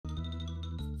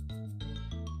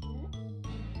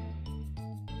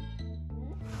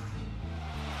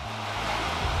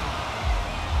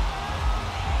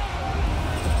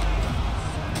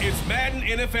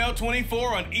NFL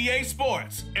 24 on EA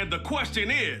Sports. And the question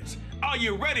is, are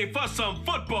you ready for some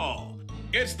football?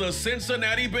 It's the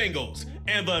Cincinnati Bengals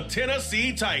and the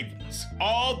Tennessee Titans.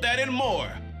 All that and more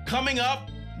coming up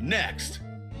next.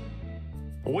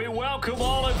 We welcome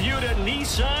all of you to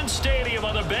Nissan Stadium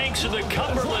on the banks of the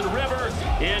Cumberland River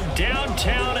in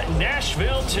downtown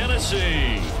Nashville,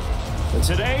 Tennessee.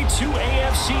 Today, two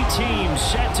AFC teams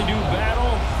set to do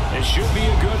battle. It should be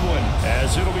a good one,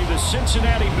 as it'll be the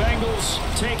Cincinnati Bengals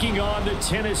taking on the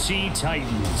Tennessee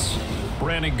Titans.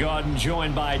 Brandon Gaudin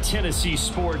joined by Tennessee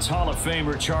Sports Hall of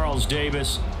Famer Charles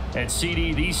Davis. At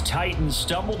CD, these Titans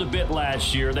stumbled a bit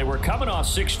last year. They were coming off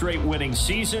 6 straight winning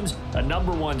seasons, a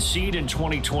 #1 seed in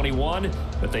 2021,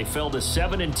 but they fell to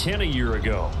 7-10 a year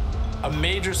ago. A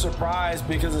major surprise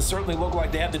because it certainly looked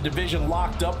like they had the division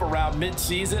locked up around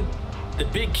mid-season. The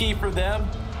big key for them,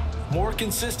 more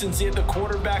consistency at the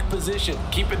quarterback position,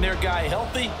 keeping their guy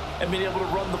healthy and being able to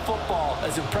run the football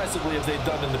as impressively as they've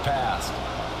done in the past.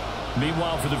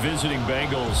 Meanwhile, for the visiting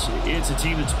Bengals, it's a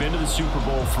team that's been to the Super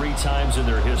Bowl 3 times in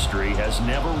their history, has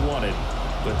never won it,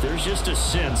 but there's just a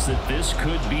sense that this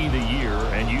could be the year,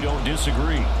 and you don't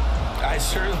disagree. I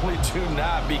certainly do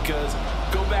not, because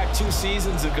go back 2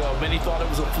 seasons ago, many thought it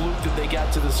was a fluke that they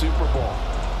got to the Super Bowl.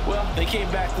 Well, they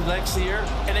came back the next year,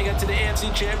 and they got to the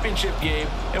AFC Championship game,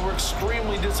 and were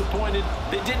extremely disappointed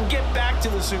they didn't get back to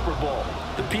the Super Bowl.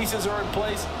 The pieces are in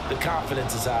place. The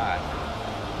confidence is high.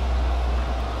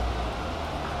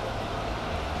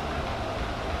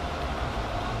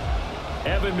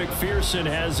 Evan McPherson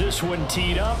has this one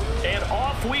teed up, and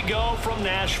off we go from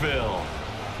Nashville.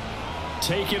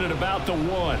 Taking it about the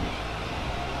 1.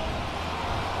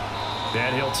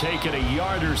 And he'll take it a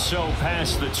yard or so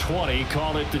past the 20,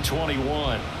 call it the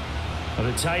 21.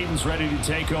 The Titans ready to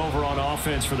take over on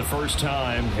offense for the first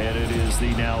time, and it is the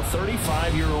now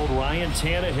 35-year-old Ryan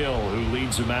Tannehill who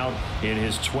leads them out in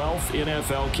his 12th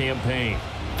NFL campaign.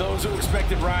 Those who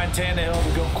expected Ryan Tannehill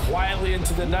to go quietly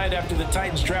into the night after the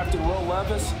Titans drafted Will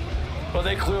Levis, well,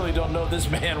 they clearly don't know this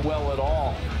man well at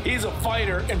all. He's a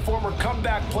fighter and former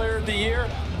comeback player of the year,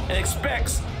 and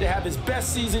expects to have his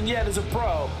best season yet as a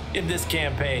pro in this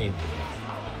campaign.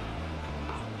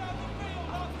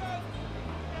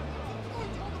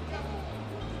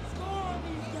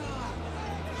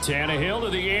 Tannehill to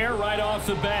the air right off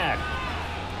the bat.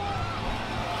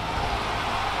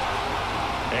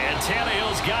 And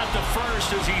Tannehill's got the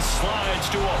first as he slides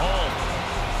to a halt.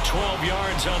 12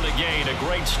 yards on the gain. A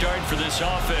great start for this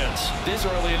offense. This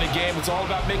early in the game, it's all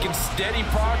about making steady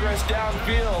progress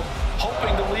downfield,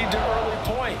 hoping to lead to early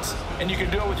points. And you can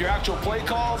do it with your actual play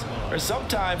calls, or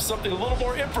sometimes something a little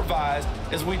more improvised,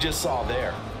 as we just saw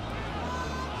there.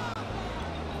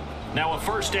 Now a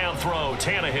first down throw,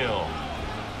 Tannehill.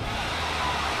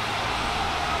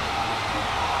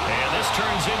 And this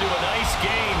turns into a nice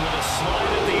gain with a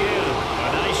slide at the end.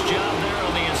 A nice job there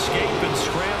on the escape and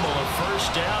scramble. A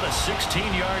first down, a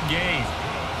 16-yard gain.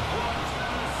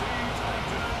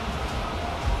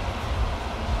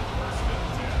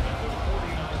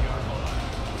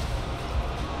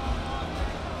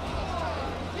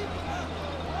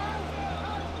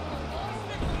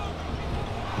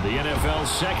 The NFL's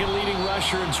second leading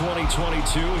rusher in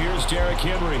 2022. Here's Derrick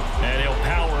Henry. And he'll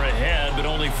power ahead, but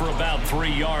only for about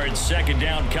 3 yards. Second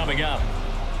down coming up.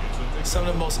 Some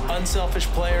of the most unselfish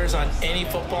players on any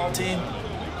football team,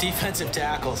 defensive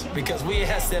tackles, because we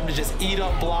ask them to just eat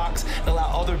up blocks and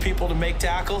allow other people to make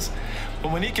tackles.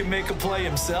 But when he can make a play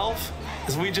himself,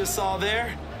 as we just saw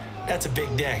there, that's a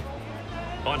big day.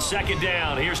 On second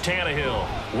down, here's Tannehill.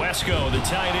 Wesco, the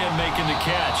tight end, making the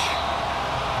catch.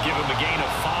 Give him a gain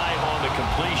of 5 on the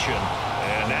completion.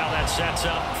 And now that sets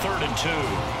up 3rd and 2.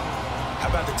 How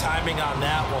about the timing on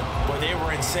that one? Boy, they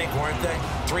were in sync, weren't they?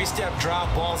 3-step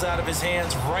drop, balls out of his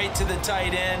hands, right to the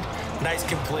tight end. Nice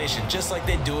completion, just like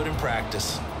they do it in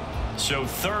practice. So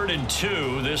 3rd and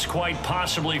 2. This quite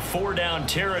possibly 4-down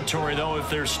territory, though, if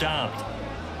they're stopped.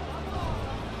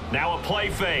 Now a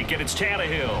play fake, and it's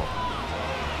Tannehill.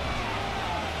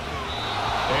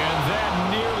 And that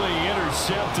nearly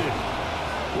intercepted.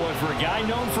 Boy, for a guy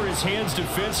known for his hands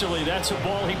defensively, that's a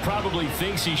ball he probably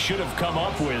thinks he should have come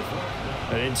up with.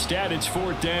 And instead, it's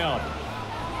 4th down.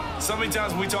 So many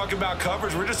times when we talk about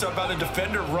coverage, we're just about a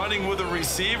defender running with a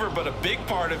receiver, but a big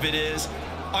part of it is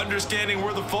understanding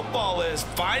where the football is,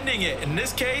 finding it. In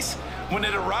this case, when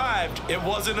it arrived, it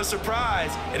wasn't a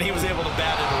surprise, and he was able to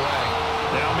bat it away.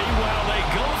 Now, meanwhile, they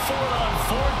go for it on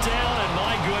 4th down, and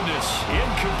my goodness,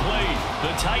 incomplete.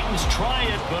 The Titans try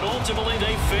it, but ultimately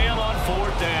they fail on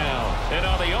 4th down. And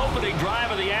on the opening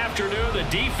drive of the afternoon, the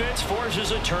defense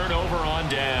forces a turnover on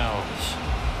downs.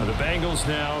 The Bengals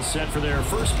now set for their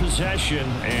first possession,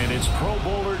 and it's Pro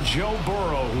Bowler Joe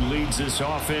Burrow who leads this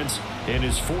offense in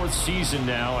his 4th season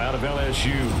now out of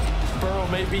LSU. Burrow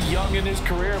may be young in his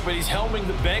career, but he's helming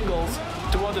the Bengals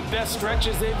to one of the best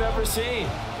stretches they've ever seen.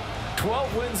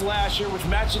 12 wins last year, which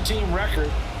matched the team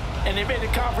record, and they made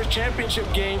the conference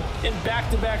championship game in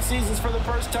back-to-back seasons for the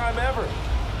first time ever.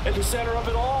 At the center of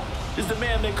it all is the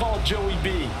man they call Joey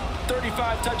B.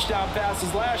 35 touchdown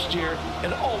passes last year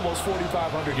and almost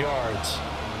 4,500 yards.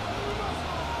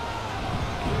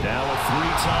 Now a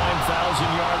 3-time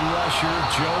 1,000-yard rusher,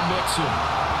 Joe Mixon.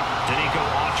 Danico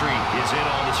Autry is in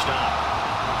on the stop.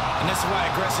 And this is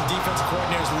why aggressive defensive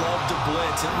coordinators love to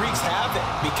blitz. It wreaks havoc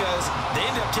because they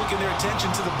end up taking their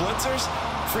attention to the blitzers,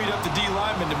 freed up the D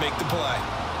lineman to make the play.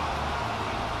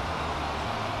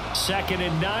 2nd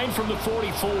and 9 from the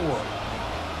 44.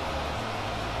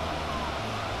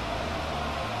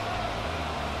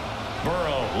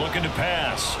 Burrow looking to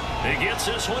pass. He gets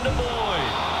this one to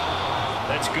Boyd.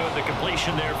 That's good. The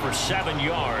completion there for 7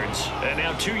 yards. And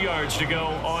now 2 yards to go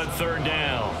on 3rd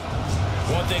down.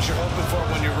 One thing you're hoping for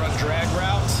when you run drag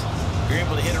routes, you're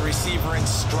able to hit a receiver in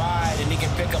stride, and he can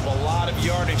pick up a lot of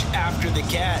yardage after the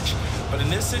catch. But in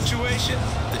this situation,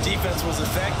 the defense was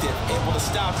effective, able to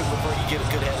stop it before you get a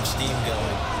good head of steam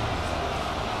going.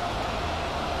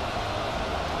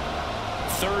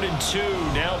 3rd and 2.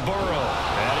 Now Burrow.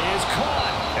 That is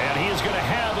caught. And he is going to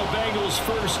have a Bengals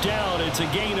first down. It's a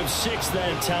gain of 6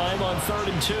 that time on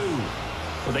 3rd and 2.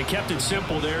 Well, they kept it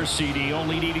simple there, CD,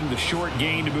 only needing the short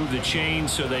gain to move the chain,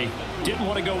 so they didn't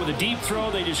want to go with a deep throw.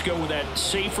 They just go with that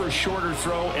safer, shorter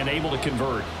throw and able to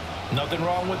convert. Nothing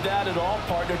wrong with that at all,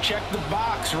 partner. Check the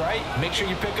box, right? Make sure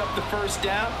you pick up the first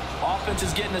down. Offense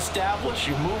is getting established.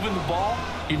 You're moving the ball.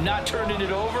 You're not turning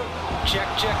it over. Check,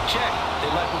 check, check. They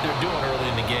like what they're doing early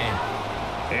in the game.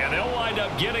 And they'll wind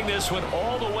up getting this one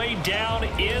all the way down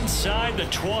inside the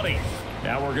 20.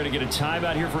 Now we're going to get a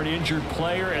timeout here for an injured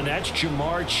player, and that's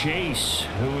Jamar Chase,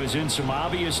 who is in some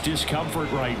obvious discomfort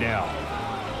right now.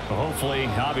 Hopefully,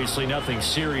 obviously nothing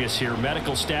serious here.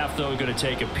 Medical staff, though, going to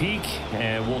take a peek,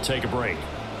 and we'll take a break.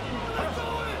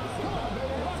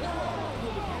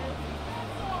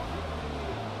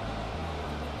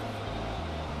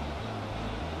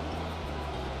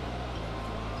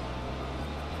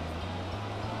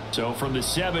 So from the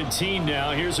 17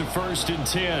 now, here's a 1st and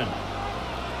 10.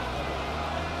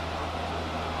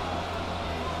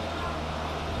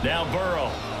 Now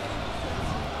Burrow.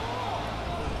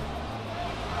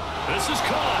 This is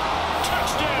caught.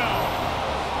 Touchdown.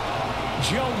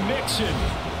 Joe Mixon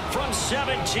from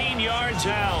 17 yards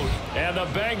out. And the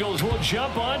Bengals will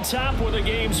jump on top with the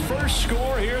game's first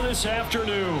score here this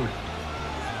afternoon.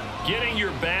 Getting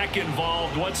your back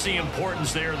involved, what's the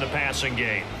importance there in the passing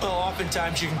game? Well,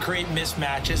 oftentimes you can create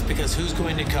mismatches because who's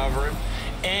going to cover him?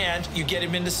 And you get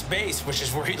him into space, which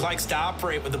is where he likes to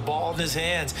operate with the ball in his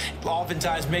hands.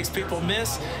 Oftentimes makes people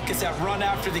miss, gets that run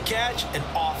after the catch, and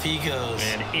off he goes.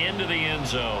 And into the end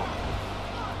zone.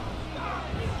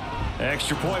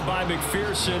 Extra point by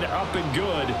McPherson, up and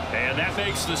good. And that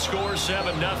makes the score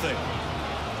 7-0.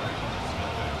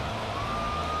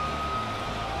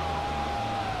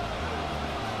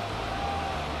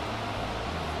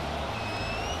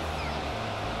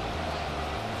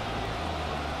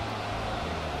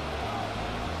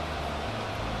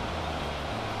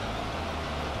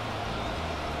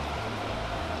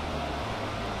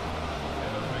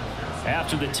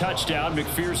 After the touchdown,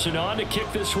 McPherson on to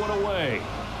kick this one away.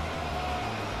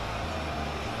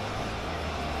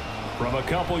 From a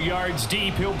couple yards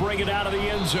deep, he'll bring it out of the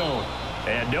end zone.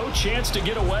 And no chance to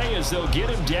get away as they'll get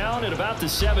him down at about the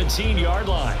 17-yard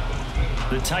line.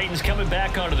 The Titans coming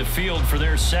back onto the field for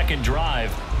their 2nd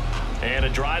drive. And a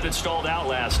drive that stalled out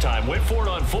last time. Went for it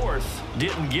on 4th,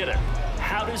 didn't get it.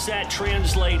 How does that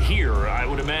translate here? I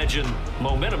would imagine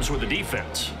momentum's with the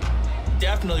defense.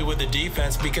 Definitely with the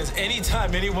defense, because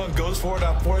anytime anyone goes for it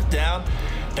on 4th down,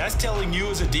 that's telling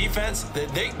you as a defense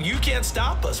that you can't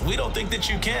stop us. We don't think that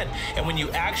you can. And when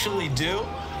you actually do,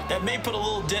 that may put a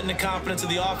little dent in the confidence of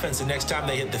the offense the next time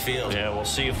they hit the field. Yeah, we'll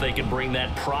see if they can bring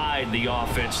that pride in the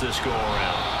offense this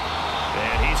go-around.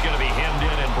 And he's going to be hemmed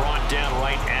in and brought down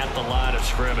right at the line of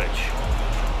scrimmage.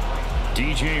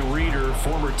 DJ Reader,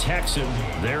 former Texan,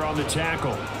 there on the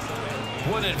tackle.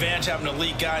 What an advantage having an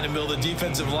elite guy in the middle of the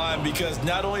defensive line, because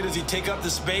not only does he take up the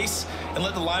space and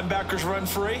let the linebackers run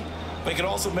free, but he can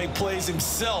also make plays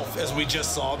himself, as we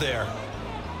just saw there.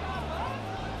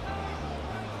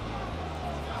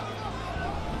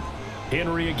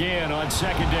 Henry again on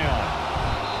 2nd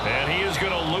down. And he is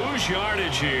going to lose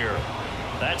yardage here.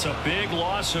 That's a big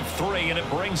loss of 3, and it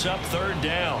brings up 3rd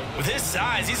down. With his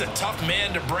size, he's a tough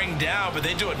man to bring down, but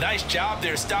they do a nice job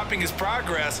there stopping his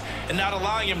progress and not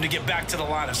allowing him to get back to the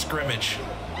line of scrimmage.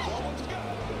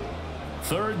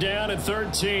 3rd down and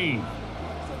 13.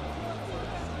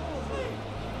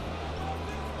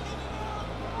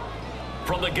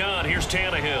 From the gun, here's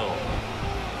Tannehill.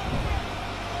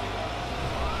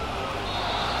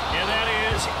 And that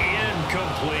is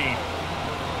incomplete.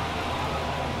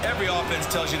 Every offense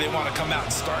tells you they want to come out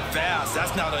and start fast.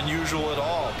 That's not unusual at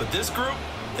all. But this group,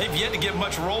 they've yet to get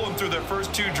much rolling through their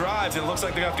first 2 drives. It looks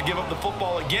like they have to give up the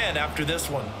football again after this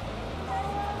one.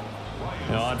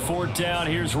 Now on 4th down,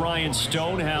 here's Ryan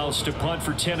Stonehouse to punt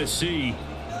for Tennessee.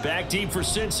 Back deep for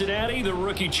Cincinnati, the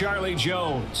rookie Charlie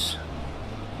Jones.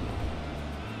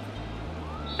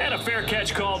 And a fair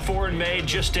catch called for and made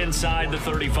just inside the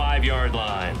 35-yard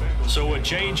line. So a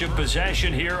change of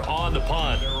possession here on the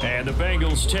punt. And the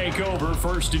Bengals take over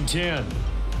 1st and 10.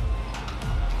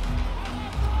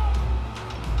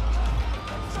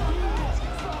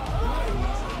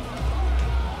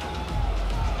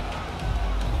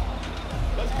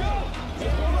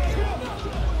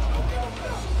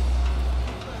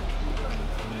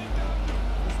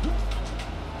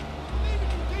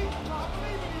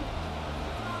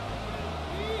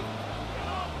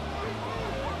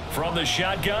 From the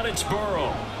shotgun, it's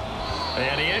Burrow.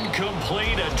 And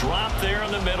incomplete, a drop there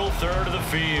in the middle third of the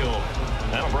field.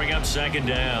 That'll bring up 2nd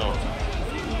down.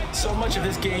 So much of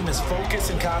this game is focus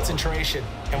and concentration.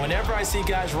 And whenever I see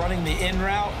guys running the in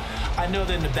route, I know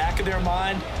that in the back of their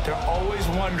mind, they're always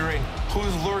wondering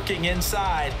who's lurking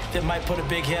inside that might put a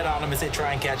big hit on them as they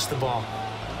try and catch the ball.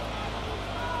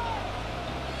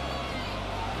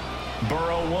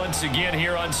 Burrow once again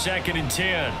here on 2nd and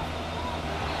 10.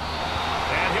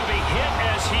 And he'll be hit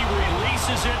as he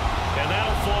releases it, and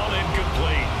that'll fall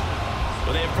incomplete.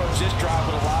 Well, they approached this drive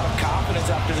with a lot of confidence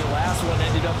after the last one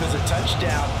ended up as a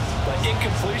touchdown. But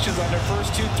incompletions on their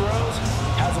first 2 throws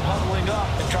has them huddling up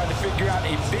and trying to figure out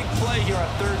a big play here on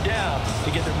 3rd down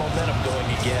to get their momentum going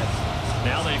again.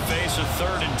 Now they face a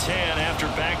 3rd and 10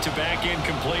 after back-to-back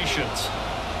incompletions.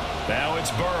 Now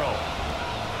it's Burrow.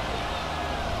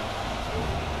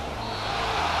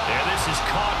 And this is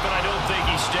caught, but I don't think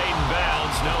he stayed in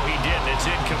bounds. No, he didn't. It's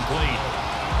incomplete.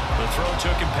 The throw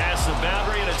took him past the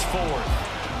boundary, and it's 4th.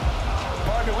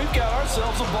 Partner, we've got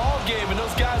ourselves a ball game, and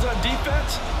those guys on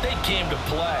defense, they came to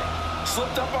play.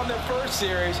 Slipped up on their first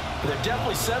series, but they're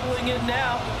definitely settling in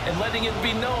now and letting it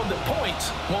be known that points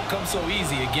won't come so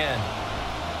easy again.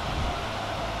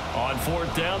 On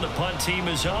 4th down, the punt team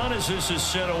is on as this is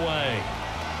sent away.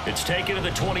 It's taken to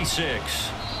the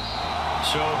 26.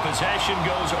 So possession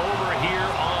goes over here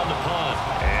on the punt,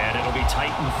 and it'll be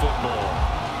Titan football.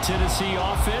 Tennessee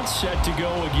offense set to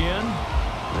go again.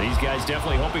 These guys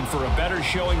definitely hoping for a better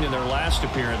showing than their last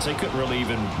appearance. They couldn't really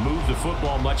even move the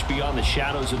football much beyond the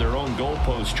shadows of their own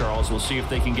goalpost, Charles. We'll see if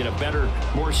they can get a better,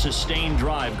 more sustained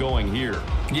drive going here.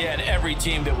 Yeah, and every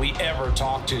team that we ever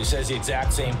talk to says the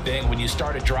exact same thing. When you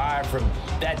start a drive from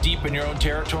that deep in your own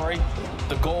territory,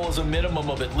 the goal is a minimum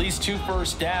of at least 2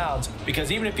 first downs,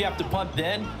 because even if you have to punt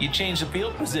then, you change the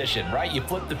field position, right? You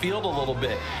flip the field a little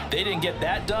bit. They didn't get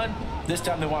that done. This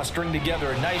time they want to string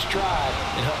together a nice drive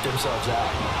and help themselves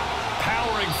out.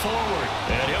 Powering forward,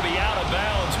 and he'll be out of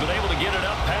bounds, but able to get it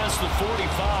up past the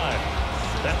 45.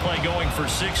 That play going for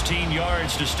 16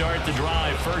 yards to start the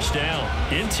drive. 1st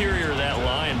down. Interior of that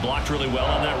line blocked really well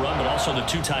on that run, but also the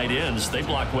 2 tight ends, they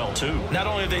blocked well too. Not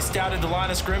only have they scouted the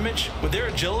line of scrimmage, with their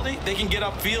agility, they can get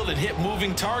upfield and hit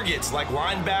moving targets like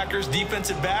linebackers,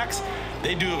 defensive backs.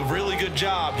 They do a really good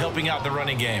job helping out the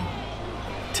running game.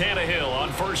 Tannehill on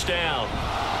 1st down.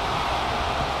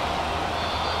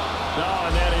 Oh,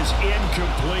 and that is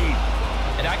incomplete.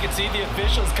 And I can see the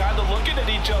officials kind of looking at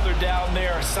each other down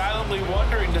there, silently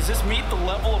wondering, does this meet the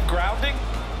level of grounding?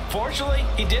 Fortunately,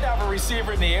 he did have a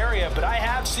receiver in the area, but I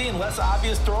have seen less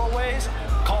obvious throwaways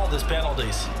called as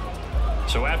penalties.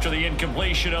 So after the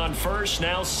incompletion on 1st,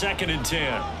 now 2nd and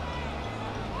 10.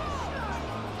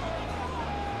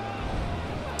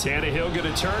 Tannehill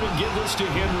going to turn and give this to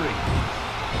Henry.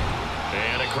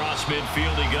 And across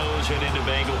midfield he goes and into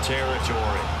Bengal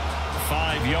territory.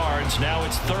 5 yards. Now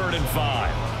it's 3rd and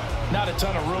 5. Not a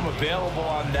ton of room available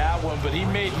on that one, but he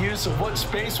made use of what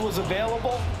space was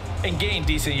available and gained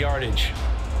decent yardage.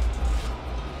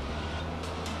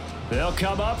 They'll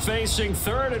come up facing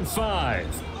 3rd and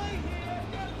 5.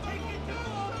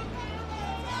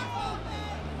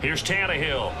 Here's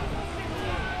Tannehill.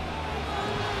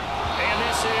 And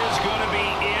this is going to be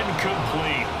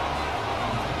incomplete.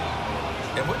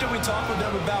 And what did we talk with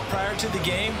them about prior to the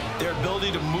game? Their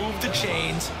ability to move the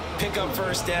chains, pick up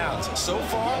first downs. So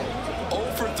far,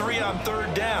 0 for 3 on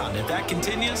third down. If that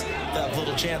continues, they'll have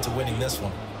little chance of winning this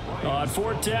one. On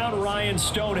fourth down, Ryan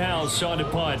Stonehouse on to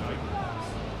punt.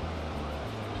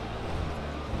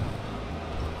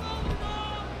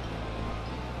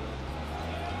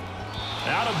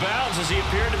 Out of bounds as he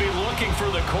appeared to be looking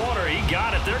for the corner. He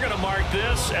got it. They're going to mark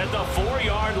this at the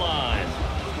 4-yard line.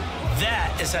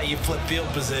 That is how you flip field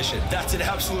position. That's an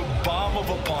absolute bomb of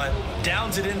a punt.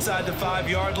 Downs it inside the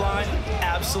 5-yard line.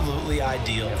 Absolutely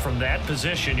ideal. From that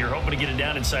position, you're hoping to get it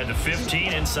down inside the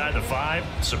 15, inside the 5.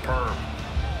 Superb.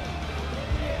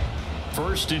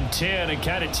 First and 10, and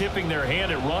kind of tipping their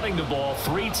hand at running the ball.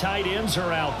 3 tight ends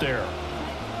are out there.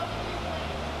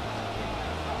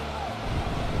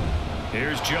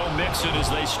 Here's Joe Mixon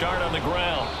as they start on the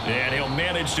ground. And he'll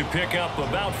manage to pick up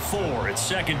about 4. It's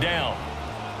second down.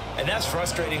 And that's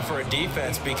frustrating for a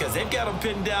defense because they've got them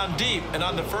pinned down deep. And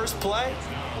on the first play,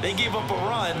 they give up a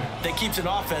run that keeps an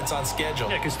offense on schedule.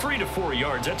 Yeah, because 3 to 4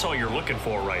 yards, that's all you're looking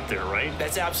for right there, right?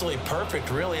 That's absolutely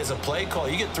perfect, really, as a play call.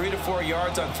 You get 3 to 4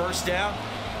 yards on first down.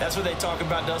 That's what they talk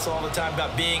about us all the time,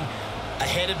 about being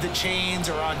ahead of the chains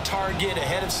or on target,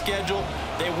 ahead of schedule.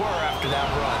 They were after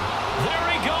that run. There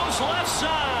he goes, left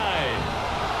side.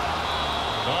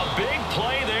 A big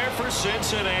play there for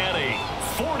Cincinnati.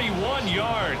 41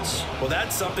 yards. Well,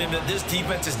 that's something that this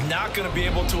defense is not going to be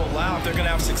able to allow if they're going to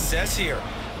have success here.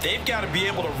 They've got to be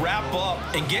able to wrap up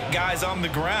and get guys on the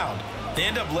ground. They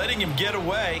end up letting him get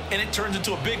away, and it turns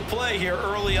into a big play here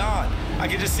early on. I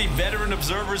can just see veteran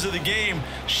observers of the game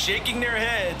shaking their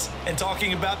heads and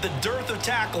talking about the dearth of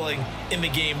tackling in the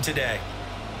game today.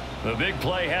 The big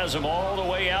play has him all the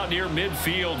way out near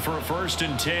midfield for a first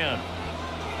and 10.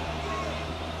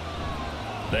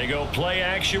 They go play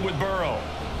action with Burrow.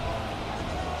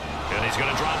 And he's going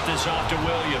to drop this off to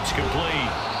Williams, complete.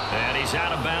 And he's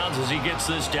out of bounds as he gets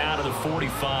this down to the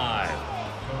 45.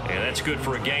 And that's good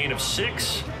for a gain of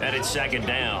 6, and it's second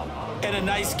down. And a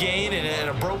nice gain and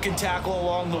a broken tackle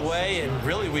along the way, and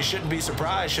really we shouldn't be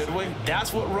surprised, should we?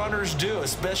 That's what runners do,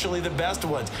 especially the best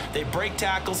ones. They break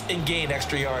tackles and gain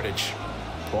extra yardage.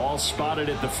 Ball spotted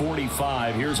at the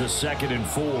 45. Here's a second and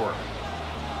 4.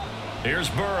 Here's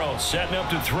Burrow setting up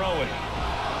to throw it.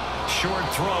 Short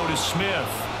throw to Smith.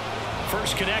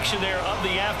 First connection there of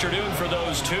the afternoon for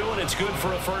those two, and it's good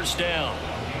for a first down.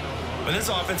 When this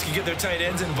offense can get their tight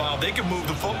ends involved, they can move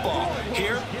the football.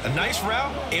 Here, a nice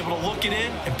route, able to look it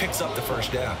in, and picks up the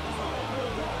first down.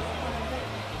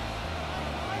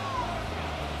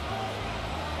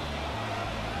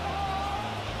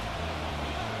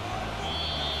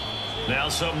 Now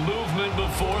some movement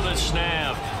before the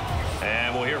snap.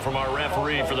 And we'll hear from our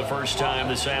referee for the first time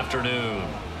this afternoon.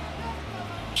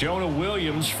 Jonah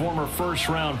Williams, former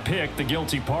first-round pick, the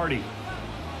guilty party.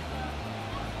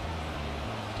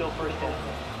 Still first down.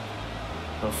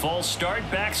 A false start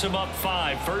backs him up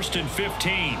 5, first and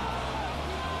 15.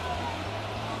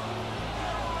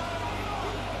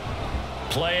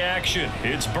 Play action.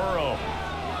 It's Burrow.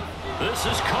 This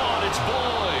is caught. It's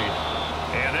Boyd.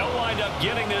 And they'll wind up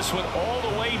getting this one all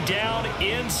the way down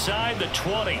inside the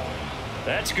 20.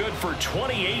 That's good for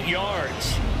 28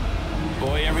 yards.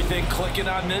 Boy, everything clicking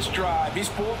on this drive. He's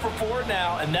 4 for 4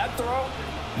 now, and that throw,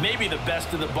 maybe the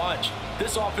best of the bunch.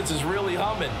 This offense is really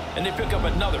humming, and they pick up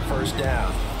another first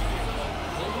down.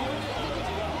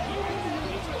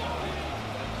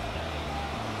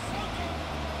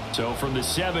 So from the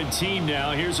 17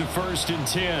 now, here's a first and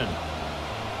 10.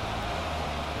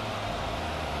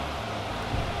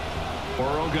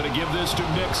 Burrow going to give this to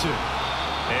Mixon.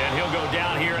 And he'll go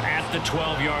down here at the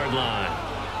 12-yard line.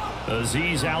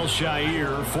 Azeez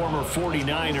Al-Shaair, former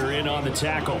 49er, in on the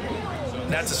tackle.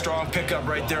 That's a strong pickup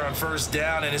right there on first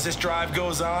down. And as this drive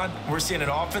goes on, we're seeing an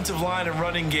offensive line and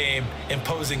running game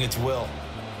imposing its will.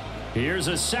 Here's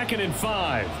a second and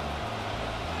 5.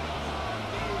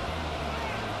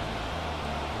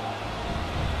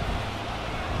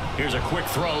 Here's a quick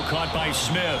throw caught by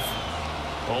Smith.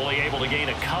 Only able to gain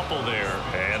a couple there.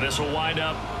 And this will wind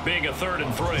up being a 3rd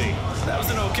and 3. That was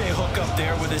an okay hook up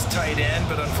there with his tight end,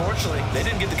 but unfortunately, they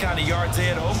didn't get the kind of yards they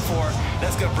had hoped for.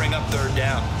 That's going to bring up 3rd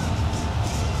down.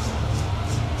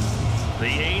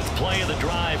 The 8th play of the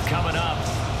drive coming up.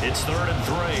 It's 3rd and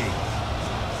 3.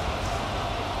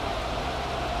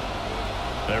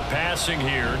 They're passing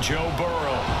here. Joe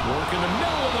Burrow working the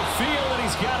middle of the field, and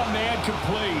he's got a man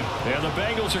complete. And the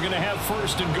Bengals are going to have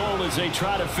 1st and goal as they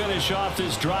try to finish off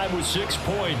this drive with 6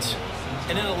 points.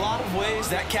 And in a lot of ways,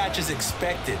 that catch is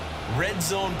expected. Red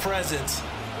zone presence,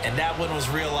 and that one was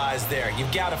realized there.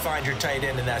 You've got to find your tight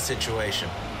end in that situation.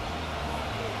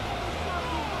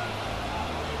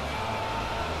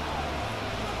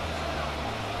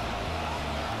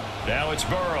 Now it's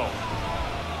Burrow.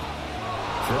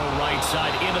 Throw right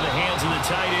side into the hands of the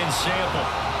tight end Sample.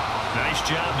 Nice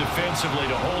job defensively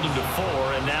to hold him to 4,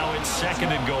 and now it's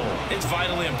 2nd and goal. It's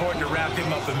vitally important to wrap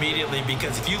him up immediately,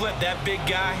 because if you let that big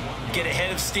guy get a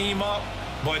head of steam up,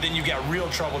 boy, then you've got real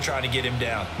trouble trying to get him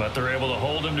down. But they're able to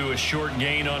hold him to a short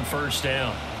gain on 1st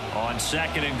down. On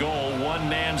 2nd and goal, one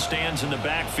man stands in the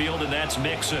backfield, and that's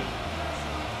Mixon.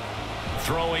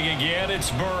 Throwing again,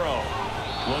 it's Burrow.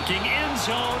 Looking end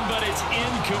zone, but it's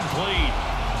incomplete.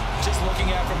 Just looking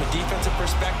at it from a defensive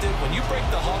perspective, when you break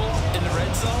the huddle in the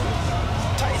red zone,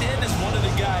 tight end is one of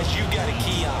the guys you've got to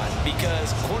key on,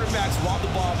 because quarterbacks want the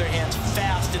ball in their hands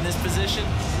fast in this position,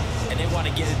 and they want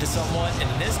to get it to someone. And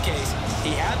in this case,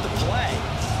 he had the play.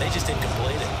 They just didn't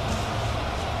complete it.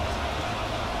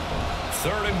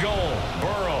 3rd and goal,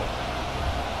 Burrow.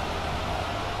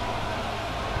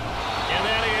 And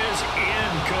that is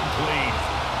incomplete.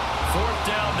 4th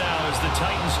down now as the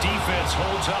Titans defense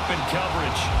holds up in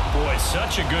coverage. Boy,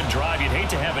 such a good drive. You'd hate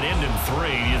to have it end in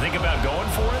 3. Do you think about going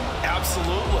for it?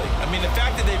 Absolutely. I mean, the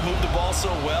fact that they moved the ball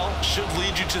so well should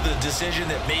lead you to the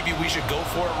decision that maybe we should go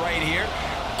for it right here.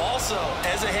 Also,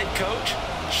 as a head coach,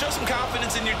 show some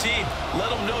confidence in your team.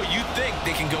 Let them know you think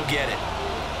they can go get it.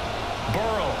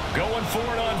 Burrow going for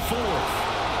it on 4th.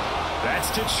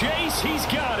 That's to Chase. He's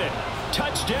got it.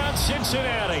 Touchdown,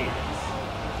 Cincinnati.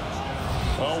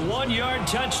 A 1-yard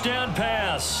touchdown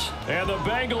pass. And the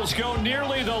Bengals go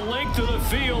nearly the length of the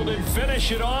field and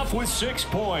finish it off with 6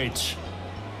 points.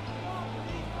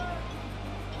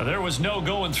 There was no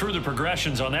going through the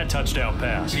progressions on that touchdown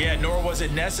pass. Yeah, nor was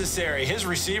it necessary. His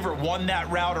receiver won that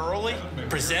route early,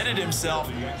 presented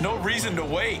himself. No reason to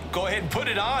wait. Go ahead and put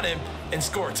it on him and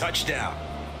score a touchdown.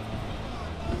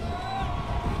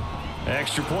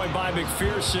 Extra point by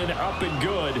McPherson, up and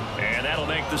good. And that'll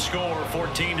make the score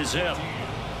 14-0.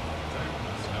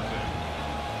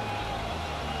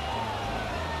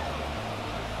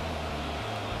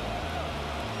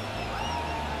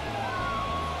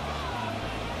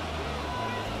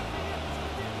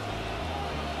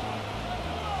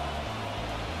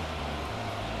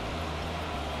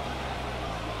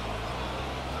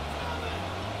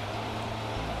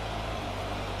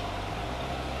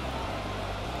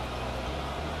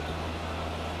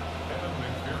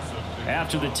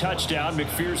 After the touchdown,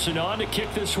 McPherson on to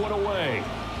kick this one away.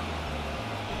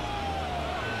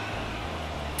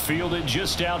 Fielded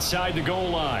just outside the goal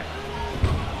line.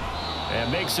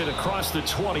 And makes it across the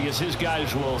 20 as his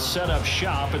guys will set up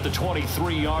shop at the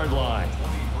 23-yard line.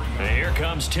 And here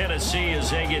comes Tennessee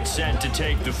as they get set to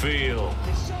take the field.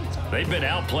 They've been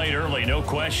outplayed early, no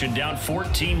question. Down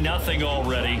 14-0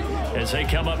 already as they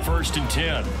come up 1st and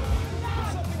 10.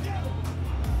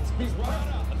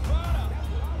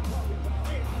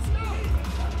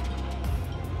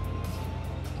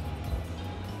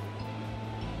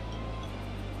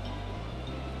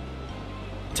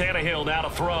 Tannehill now to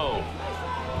throw.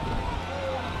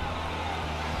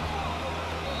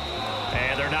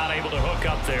 And they're not able to hook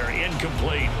up there.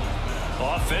 Incomplete.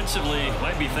 Offensively,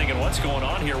 might be thinking, what's going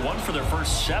on here? 1 for their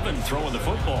first 7 throwing the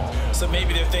football. So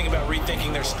maybe they're thinking about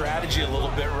rethinking their strategy a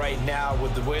little bit right now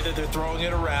with the way that they're throwing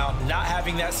it around. Not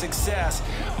having that success.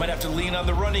 Might have to lean on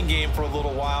the running game for a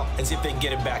little while and see if they can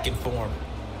get him back in form.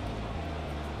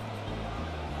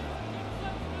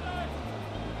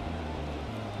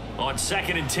 On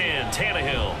 2nd and 10,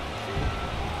 Tannehill.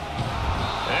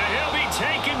 And he'll be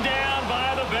taken down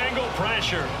by the Bengal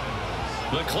pressure.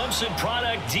 The Clemson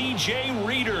product, DJ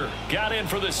Reader, got in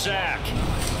for the sack.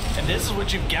 And this is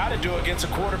what you've got to do against a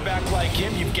quarterback like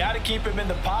him. You've got to keep him in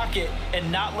the pocket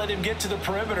and not let him get to the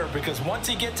perimeter, because once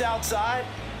he gets outside,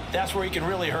 that's where he can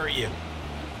really hurt you.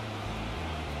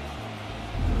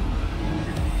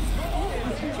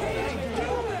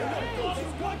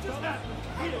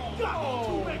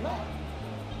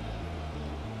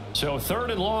 So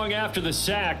 3rd and long after the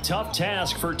sack. Tough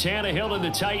task for Tannehill and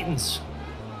the Titans.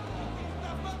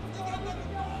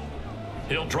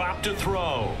 He'll drop to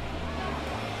throw.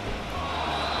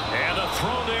 And the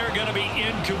throw there going to be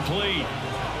incomplete.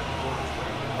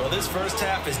 Well, this first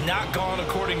half has not gone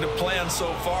according to plan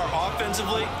so far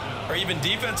offensively, or even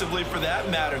defensively for that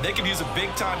matter. They could use a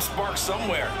big-time spark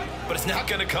somewhere, but it's not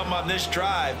going to come on this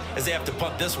drive as they have to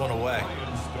punt this one away.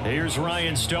 Here's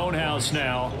Ryan Stonehouse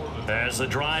now as the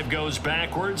drive goes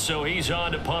backwards, so he's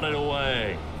on to punt it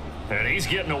away. And he's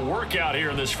getting a workout here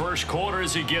in this first quarter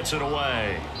as he gets it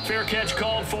away. Fair catch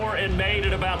called for and made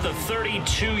at about the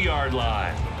 32-yard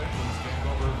line.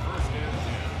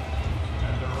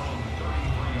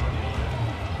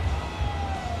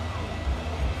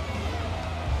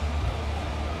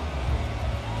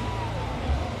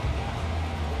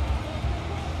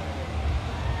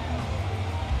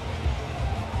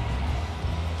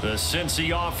 The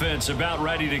Cincy offense about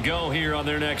ready to go here on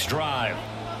their next drive.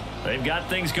 They've got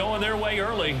things going their way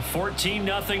early.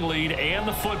 14-0 lead and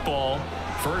the football.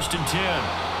 1st and 10.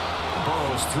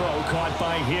 Burrow's throw caught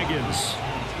by Higgins.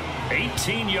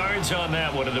 18 yards on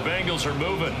that one, and the Bengals are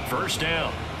moving. 1st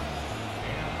down.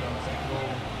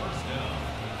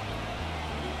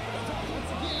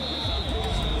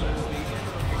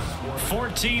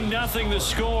 $14-0 the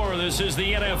score. This is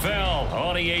the NFL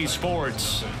on EA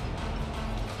Sports.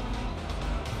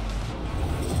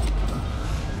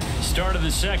 Start of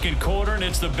the second quarter, and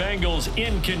it's the Bengals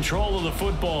in control of the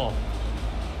football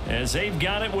as they've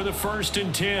got it with a 1st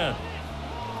and 10.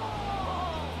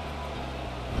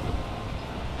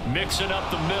 Mixing up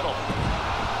the middle.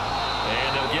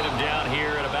 And they'll get him down here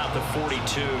at about the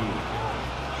 42.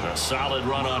 A solid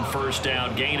run on 1st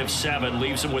down. Gain of 7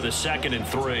 leaves him with a 2nd and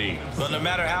 3. Well, no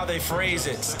matter how they phrase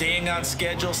it, staying on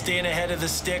schedule, staying ahead of the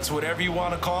sticks, whatever you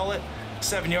want to call it,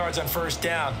 7 yards on 1st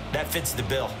down, that fits the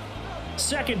bill.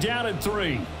 2nd down and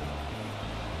 3.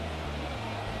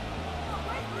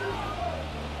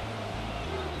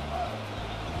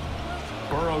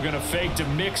 Burrow going to fake to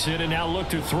mix it and now look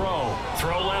to throw.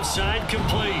 Throw left side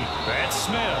complete. That's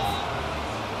Smith.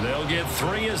 They'll get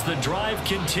 3 as the drive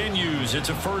continues. It's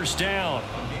a 1st down.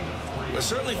 It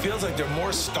certainly feels like there are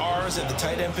more stars at the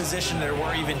tight end position than there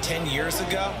were even 10 years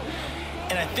ago.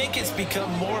 And I think it's become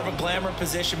more of a glamour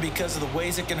position because of the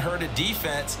ways it can hurt a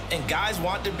defense, and guys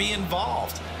want to be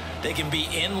involved. They can be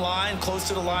in line, close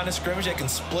to the line of scrimmage. They can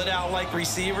split out like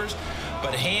receivers.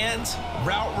 But hands,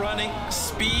 route running,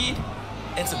 speed,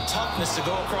 and some toughness to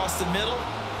go across the middle,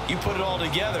 you put it all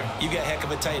together, you got a heck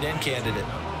of a tight end candidate.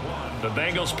 The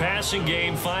Bengals passing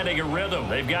game finding a rhythm.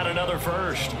 They've got another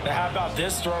 1st. Now, how about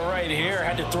this throw right here?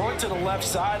 Had to throw it to the left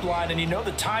sideline, and you know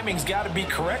the timing's got to be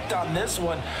correct on this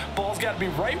one. Ball's got to be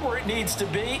right where it needs to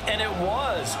be, and it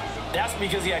was. That's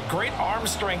because he had great arm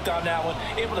strength on that one,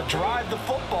 able to drive the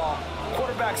football.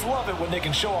 Quarterbacks love it when they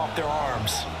can show off their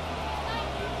arms.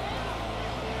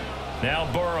 Now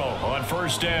Burrow on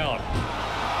 1st down.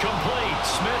 Complete.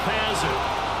 Smith has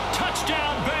it.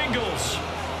 Touchdown Bengals.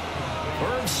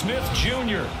 Irv Smith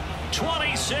Jr.,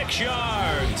 26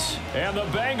 yards. And the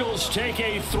Bengals take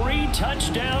a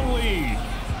 3-touchdown lead.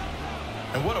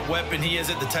 And what a weapon he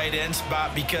is at the tight end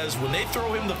spot, because when they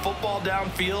throw him the football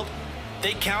downfield,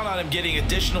 they count on him getting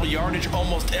additional yardage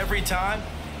almost every time.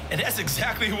 And that's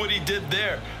exactly what he did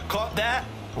there. Caught that,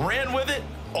 ran with it,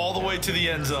 all the way to the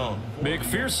end zone.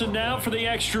 McPherson now for the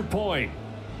extra point.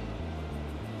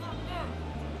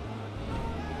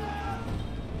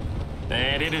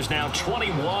 And it is now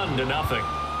 21-0.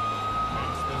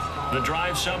 The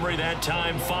drive summary that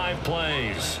time, 5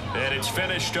 plays. And it's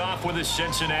finished off with a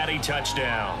Cincinnati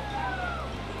touchdown.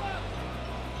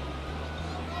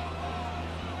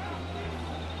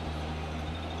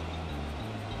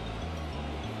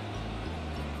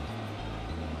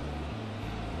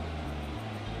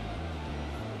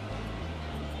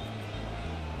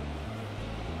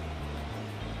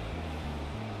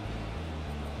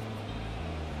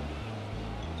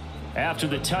 After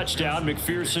the touchdown,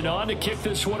 McPherson on to kick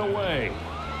this one away.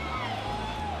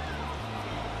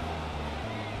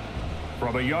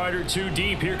 From a yard or 2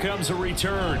 deep, here comes a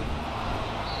return.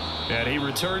 And he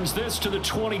returns this to the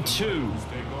 22.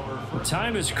 The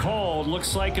time is called.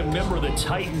 Looks like a member of the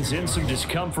Titans in some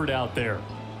discomfort out there.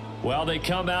 While they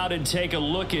come out and take a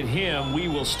look at him, we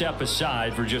will step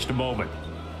aside for just a moment.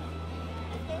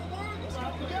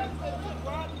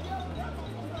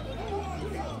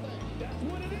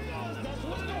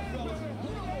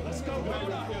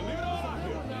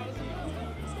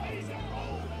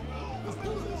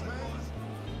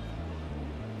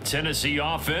 Tennessee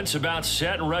offense about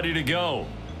set and ready to go.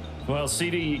 Well,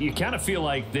 CD, you kind of feel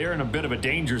like they're in a bit of a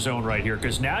danger zone right here,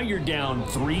 because now you're down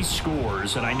 3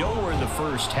 scores, and I know we're in the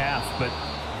first half, but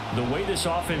the way this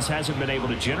offense hasn't been able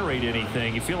to generate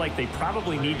anything, you feel like they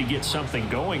probably need to get something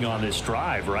going on this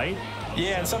drive, right?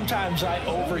 Yeah, and sometimes I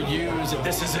overuse if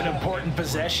this is an important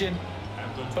possession.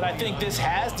 But I think this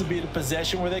has to be the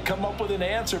possession where they come up with an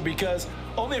answer, because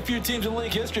only a few teams in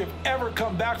league history have ever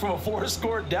come back from a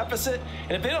 4-score deficit.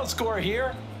 And if they don't score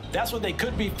here, that's what they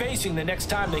could be facing the next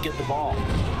time they get the ball.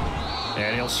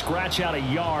 And he'll scratch out a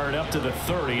yard up to the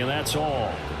 30, and that's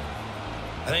all.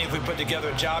 I think if we put together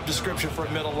a job description for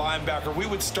a middle linebacker, we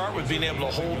would start with being able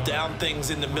to hold down things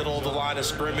in the middle of the line of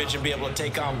scrimmage and be able to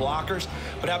take on blockers.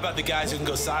 But how about the guys who can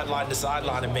go sideline to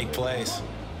sideline and make plays?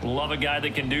 Love a guy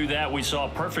that can do that. We saw a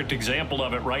perfect example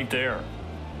of it right there.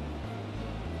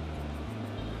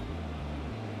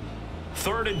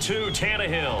 3rd and 2,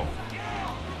 Tannehill.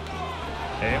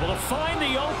 Able to find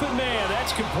the open man.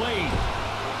 That's complete.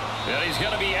 And he's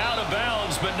going to be out of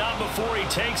bounds, but not before he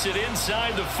takes it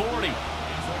inside the 40.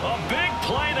 A big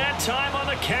play that time on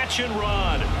the catch and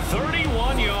run.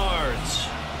 31 yards.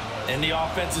 And the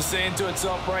offense is saying to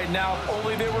itself right now, if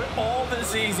only they were all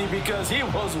this easy, because he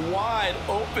was wide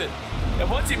open. And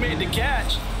once he made the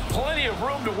catch, plenty of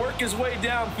room to work his way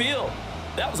downfield.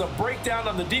 That was a breakdown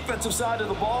on the defensive side of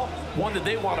the ball, one that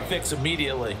they want to fix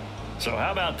immediately. So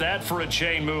how about that for a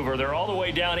chain mover? They're all the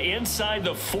way down inside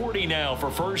the 40 now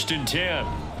for 1st and 10.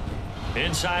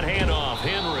 Inside handoff,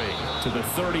 Henry to the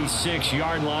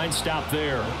 36-yard line. Stop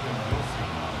there.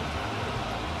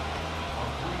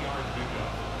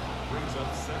 Brings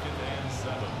up 2nd and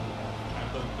 7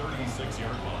 at the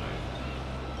 36-yard line.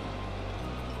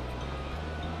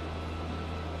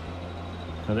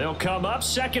 And they'll come up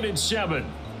 2nd and 7.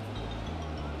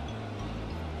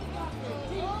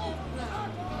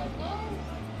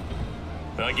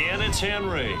 Again, it's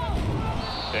Henry.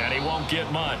 And he won't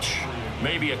get much.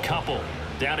 Maybe a couple.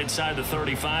 Down inside the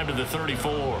 35 to the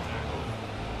 34.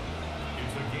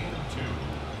 It's a gain of 2.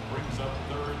 Brings up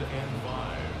 3rd and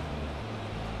 5.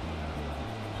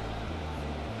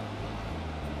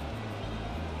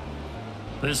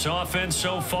 This offense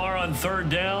so far on 3rd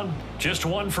down, just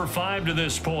 1 for 5 to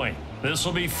this point. This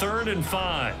will be 3rd and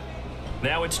 5.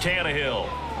 Now it's Tannehill.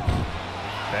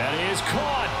 That is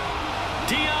caught.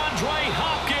 DeAndre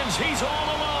Hopkins, he's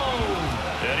all alone.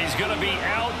 And he's going to be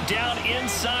out down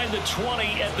inside the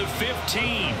 20 at the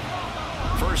 15.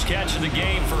 First catch of the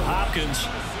game for Hopkins.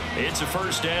 It's a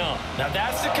 1st down. Now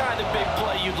that's the kind of big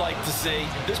play you'd like to see.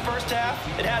 This first half,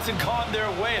 it hasn't gone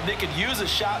their way, and they could use a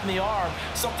shot in the arm,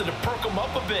 something to perk them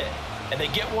up a bit. And they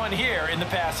get one here in the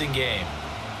passing game.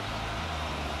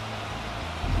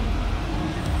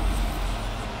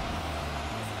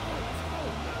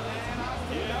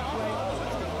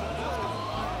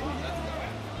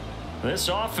 This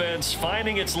offense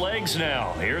finding its legs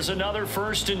now. Here's another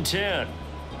 1st and 10.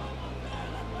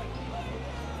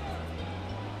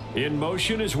 In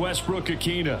motion is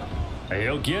Westbrook-Ikhine.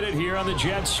 He'll get it here on the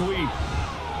jet sweep.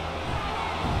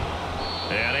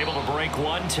 And able to break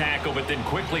one tackle, but then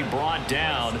quickly brought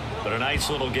down. But a nice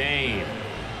little gain.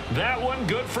 That one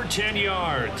good for 10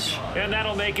 yards. And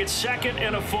that'll make it 2nd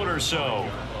and a foot or so.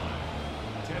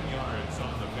 10 yards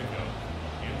on the pickup.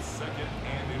 It's 2nd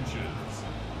and inches.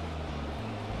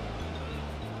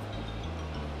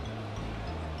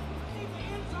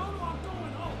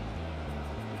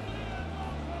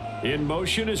 In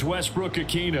motion is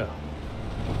Westbrook-Ikhine.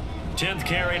 10th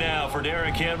carry now for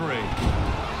Derrick Henry.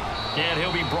 And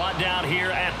he'll be brought down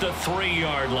here at the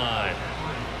 3-yard line.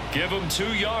 Give him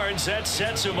 2 yards. That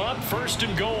sets him up 1st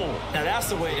and goal. Now that's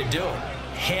the way to do it.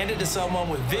 Hand it to someone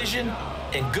with vision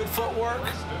and good footwork,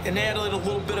 and add a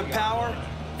little bit of power,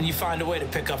 and you find a way to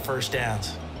pick up 1st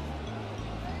downs.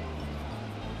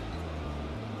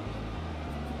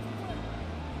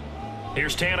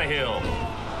 Here's Tannehill.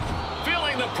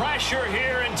 Feeling the pressure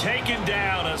here and taken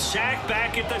down. A sack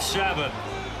back at the 7.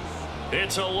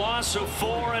 It's a loss of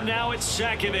 4, and now it's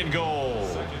 2nd and goal.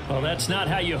 Well, that's not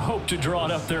how you hope to draw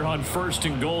it up there on 1st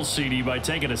and goal, CD, by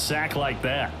taking a sack like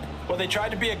that. Well, they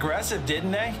tried to be aggressive,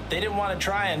 didn't they? They didn't want to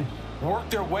try and work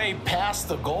their way past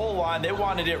the goal line. They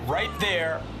wanted it right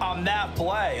there on that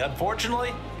play.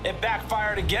 Unfortunately, it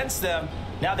backfired against them.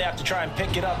 Now they have to try and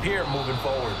pick it up here moving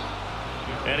forward.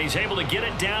 And he's able to get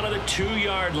it down to the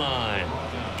 2-yard line.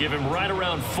 Give him right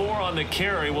around 4 on the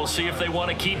carry. We'll see if they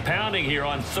want to keep pounding here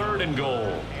on 3rd and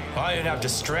goal. Well, I didn't have to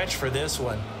stretch for this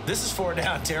one. This is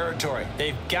 4-down territory.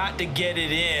 They've got to get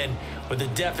it in with the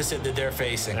deficit that they're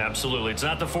facing. Absolutely. It's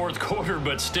not the 4th quarter,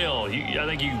 but still, I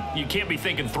think you can't be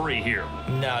thinking 3 here.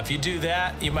 No, if you do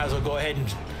that, you might as well go ahead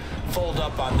and fold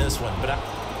up on this one.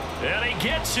 And he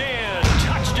gets in.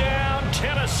 Touchdown,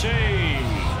 Tennessee.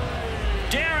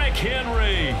 Derrick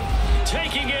Henry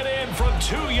taking it in from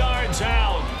 2 yards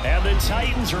out. And the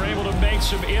Titans are able to make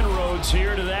some inroads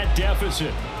here to that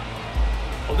deficit.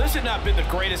 Well, this had not been the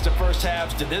greatest of first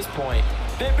halves to this point.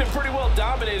 They've been pretty well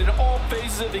dominated in all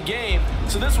phases of the game,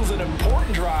 so this was an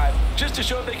important drive just to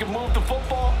show they can move the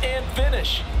football and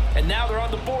finish. And now they're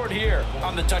on the board here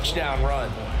on the touchdown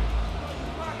run.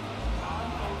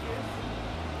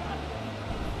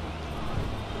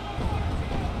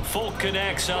 Folk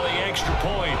connects on the extra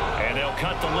point, and they'll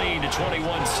cut the lead to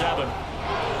 21-7.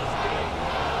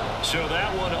 So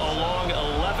that one a long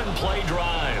 11-play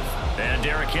drive. And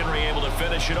Derrick Henry able to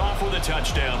finish it off with a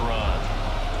touchdown run.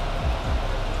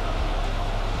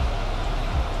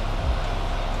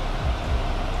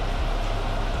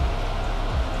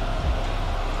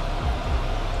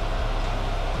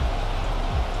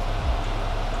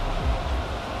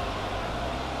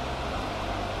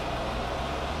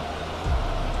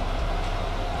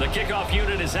 The kickoff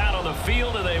unit is out on the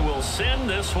field, and they will send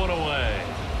this one away.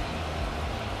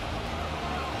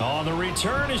 On the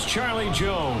return is Charlie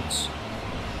Jones.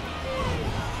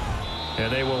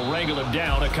 And they will wrangle him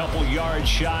down a couple yards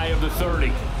shy of the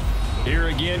 30. Here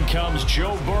again comes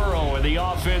Joe Burrow and the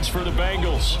offense for the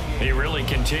Bengals. He really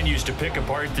continues to pick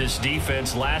apart this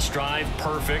defense. Last drive,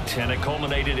 perfect, and it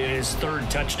culminated in his 3rd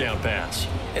touchdown pass.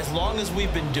 As long as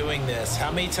we've been doing this,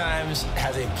 how many times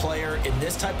has a player in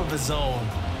this type of a zone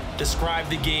described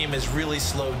the game as really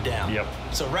slowed down? Yep.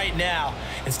 So right now,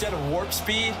 instead of warp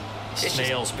speed,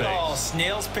 snail's pace. Oh,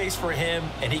 snail's pace for him,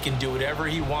 and he can do whatever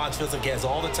he wants. Feels like he has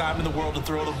all the time in the world to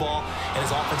throw the ball, and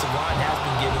his offensive line has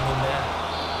been giving him that.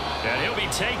 And he'll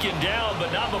be taken down,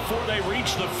 but not before they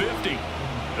reach the 50.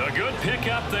 A good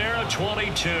pickup there, a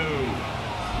 22.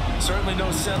 Certainly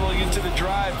no settling into the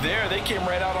drive there. They came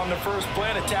right out on the first play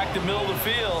and attacked the middle of the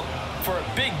field for a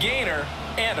big gainer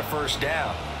and a first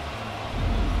down.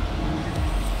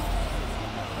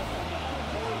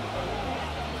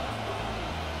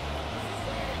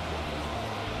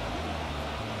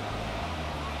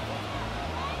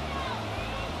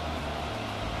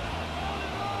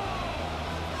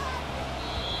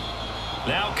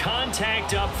 Now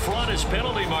contact up front as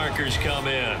penalty markers come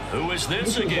in. Who is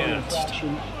this against?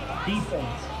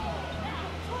 Defense.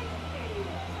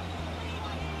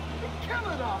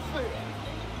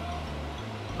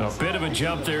 A bit of a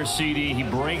jump there, CD. He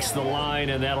breaks the line,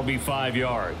 and that'll be 5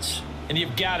 yards. And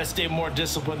you've got to stay more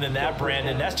disciplined than that,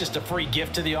 Brandon. That's just a free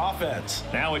gift to the offense.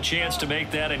 Now a chance to make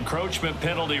that encroachment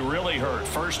penalty really hurt.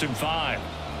 1st and 5.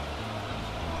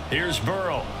 Here's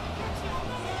Burrow.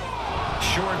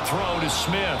 Short throw to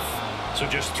Smith. So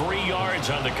just 3 yards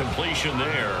on the completion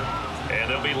there. And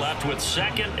they'll be left with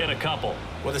 2nd and a couple.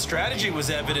 Well, the strategy was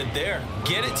evident there.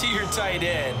 Get it to your tight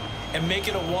end and make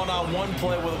it a one-on-one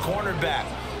play with a cornerback.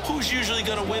 Who's usually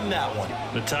going to win that one?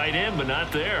 The tight end, but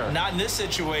not there. Not in this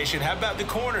situation. How about the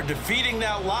corner defeating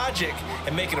that logic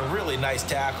and making a really nice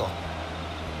tackle?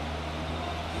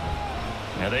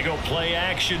 And they go play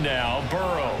action now.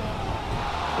 Burrow.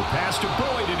 The pass to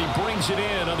Boyd, and he brings it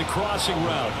in on the crossing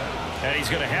route. And he's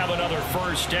going to have another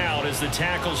first down as the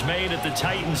tackle's made at the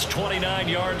Titans'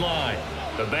 29-yard line.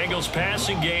 The Bengals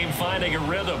passing game finding a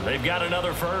rhythm. They've got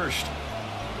another first.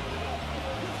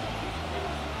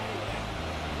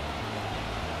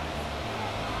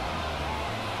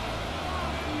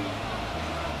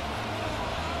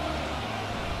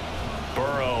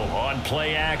 Burrow on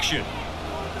play action.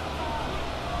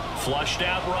 Flushed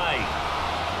out right.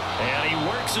 And he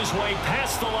works his way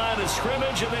past the line of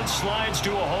scrimmage and then slides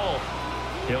to a hole.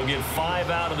 He'll get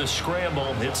 5 out of the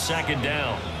scramble. It's 2nd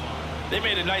down. They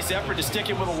made a nice effort to stick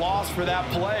him with a loss for that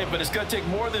play, but it's going to take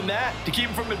more than that to keep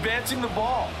him from advancing the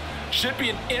ball. Should be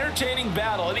an entertaining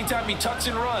battle anytime he tucks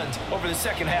and runs over the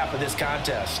second half of this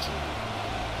contest.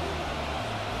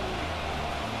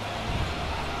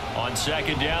 On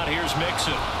 2nd down, here's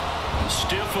Mixon.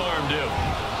 Stiff-armed him.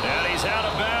 And he's out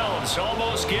of bounds.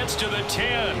 Almost gets to the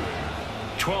 10.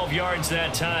 12 yards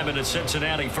that time and a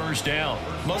Cincinnati first down.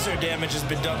 Most of their damage has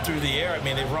been done through the air. I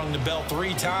mean, they've rung the bell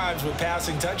 3 times with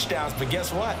passing touchdowns. But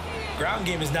guess what? Ground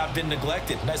game has not been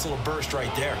neglected. Nice little burst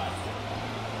right there.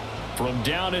 From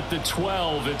down at the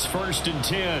 12, it's 1st and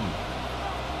 10.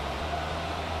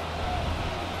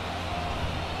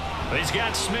 He's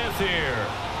got Smith here.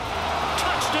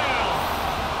 Touchdown!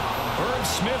 Herb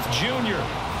Smith Jr.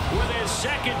 with his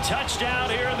 2nd touchdown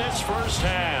here in this first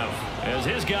half, as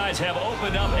his guys have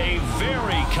opened up a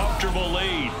very comfortable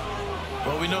lead.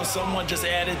 Well, we know someone just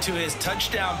added to his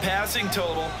touchdown passing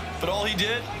total, but all he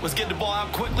did was get the ball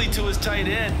out quickly to his tight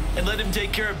end and let him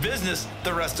take care of business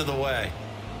the rest of the way.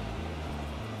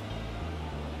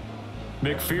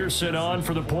 McPherson on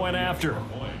for the point after.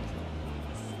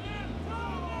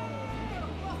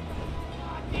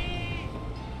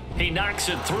 He knocks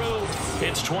it through.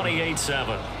 It's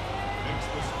 28-7.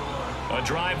 A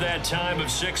drive that time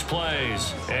of 6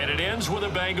 plays, and it ends with a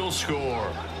Bengals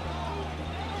score.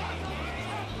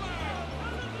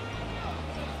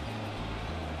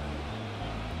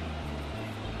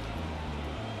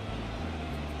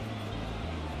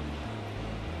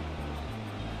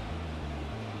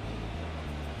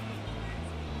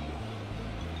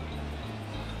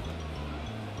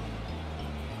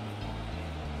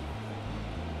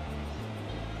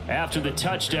 After the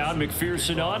touchdown,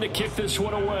 McPherson on to kick this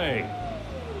one away.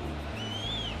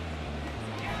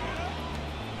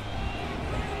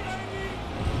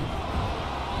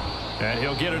 And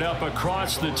he'll get it up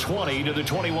across the 20 to the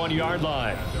 21-yard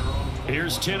line.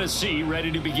 Here's Tennessee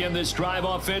ready to begin this drive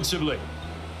offensively.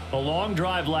 A long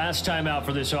drive last time out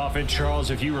for this offense, Charles.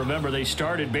 If you remember, they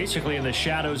started basically in the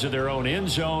shadows of their own end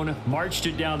zone, marched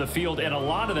it down the field, and a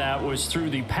lot of that was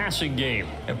through the passing game.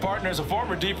 And partner, as a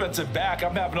former defensive back,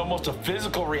 I'm having almost a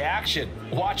physical reaction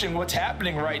watching what's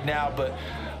happening right now. But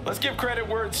let's give credit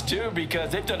where it's due,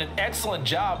 because they've done an excellent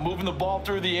job moving the ball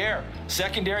through the air.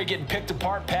 Secondary getting picked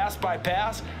apart pass by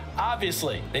pass.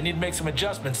 Obviously, they need to make some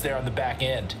adjustments there on the back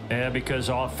end. Yeah, because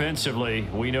offensively,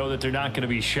 we know that they're not going to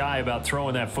be shy about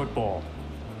throwing that football.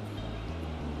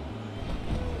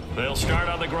 They'll start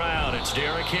on the ground. It's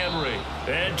Derrick Henry.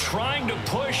 And trying to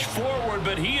push forward,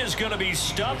 but he is going to be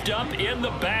stuffed up in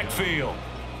the backfield.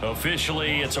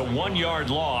 Officially, it's a 1-yard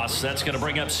loss. That's going to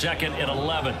bring up 2nd and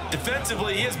 11.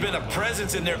 Defensively, he has been a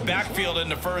presence in their backfield in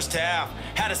the first half.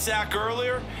 Had a sack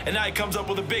earlier, and now he comes up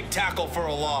with a big tackle for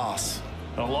a loss.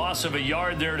 A loss of a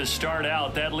yard there to start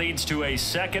out. That leads to a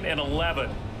 2nd and 11.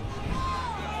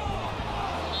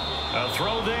 A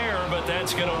throw there, but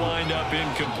that's going to wind up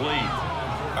incomplete.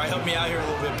 All right, help me out here a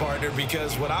little bit, partner,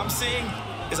 because what I'm seeing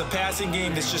is a passing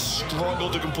game that's just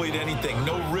struggled to complete anything.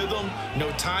 No rhythm, no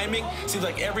timing. Seems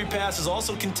like every pass is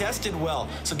also contested well,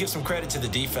 so give some credit to the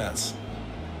defense.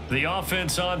 The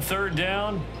offense on 3rd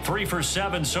down, 3 for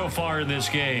 7 so far in this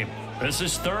game. This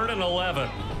is 3rd and 11.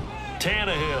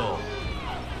 Tannehill.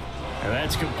 And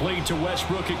that's complete to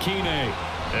Westbrook-Akine.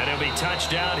 And he'll be touched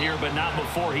down here, but not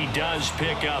before he does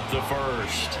pick up the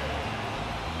first.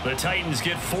 The Titans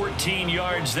get 14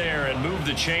 yards there and move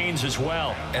the chains as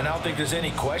well. And I don't think there's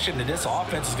any question that this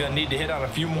offense is going to need to hit on a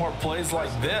few more plays like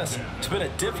this. It's been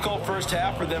a difficult first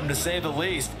half for them, to say the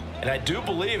least. And I do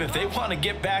believe if they want to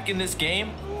get back in this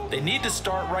game, they need to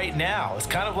start right now. It's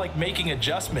kind of like making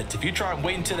adjustments. If you try and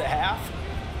wait until the half,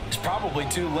 it's probably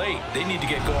too late. They need to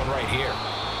get going right here.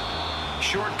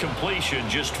 Short completion,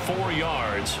 just 4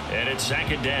 yards, and it's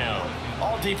 2nd down.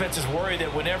 All defenses worry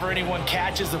that whenever anyone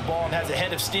catches the ball and has a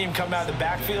head of steam come out of the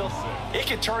backfield, it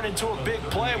can turn into a big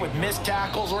play with missed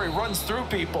tackles or he runs through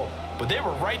people. But they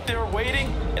were right there waiting,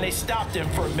 and they stopped him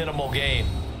for a minimal gain.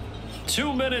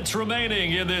 2 minutes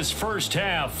remaining in this first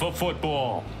half of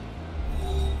football.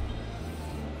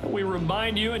 We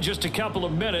remind you in just a couple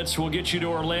of minutes, we'll get you to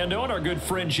Orlando and our good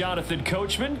friend Jonathan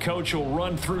Coachman. Coach will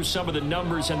run through some of the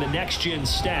numbers and the next-gen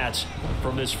stats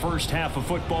from this first half of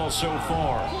football so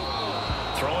far.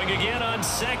 Throwing again on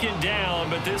 2nd down,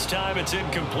 but this time it's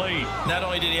incomplete. Not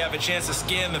only did he have a chance to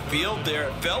scan the field there,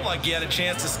 it felt like he had a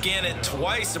chance to scan it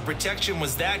twice. The protection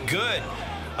was that good.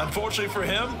 Unfortunately for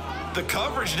him, the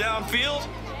coverage downfield,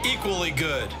 equally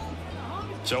good.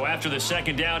 So after the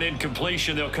 2nd down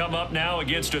incompletion, they'll come up now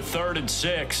against a 3rd and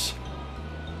 6.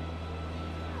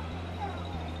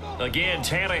 Again,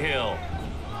 Tannehill.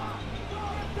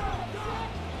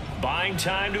 Buying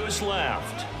time to his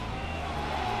left.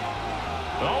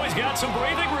 Oh, he's got some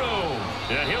breathing room.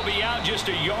 And he'll be out just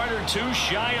a yard or 2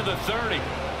 shy of the 30.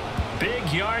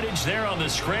 Big yardage there on the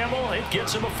scramble. It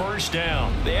gets him a 1st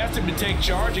down. They asked him to take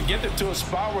charge and get them to a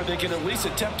spot where they could at least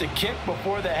attempt to kick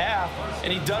before the half,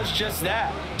 and he does just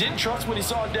that. Didn't trust what he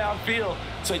saw downfield,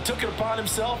 so he took it upon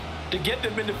himself to get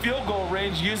them into field goal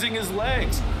range using his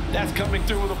legs. That's coming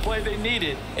through with a play they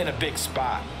needed in a big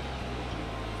spot.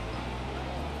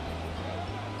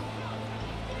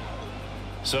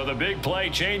 So the big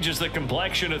play changes the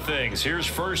complexion of things. Here's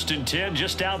 1st and 10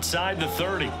 just outside the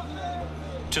 30.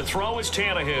 To throw is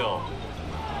Tannehill.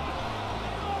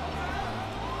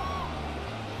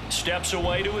 Steps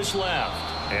away to his left.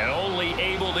 And only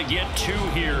able to get 2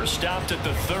 here. Stopped at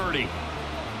the 30.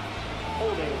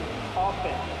 Holding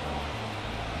offense.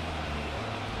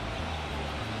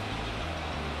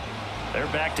 They're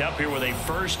backed up here with a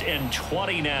 1st and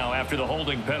 20 now after the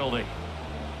holding penalty.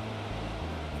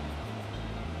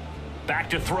 Back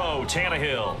to throw,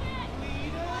 Tannehill.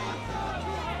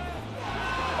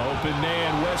 Open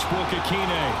man,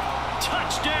 Westbrook-Akine.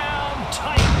 Touchdown,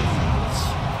 Titans.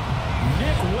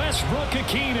 Nick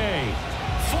Westbrook-Akine.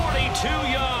 42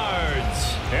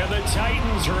 yards. And the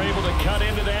Titans are able to cut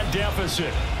into that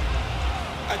deficit.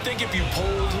 I think if you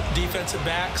polled defensive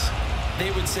backs, they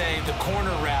would say the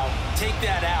corner route, take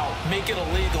that out, make it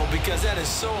illegal, because that is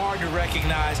so hard to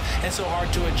recognize and so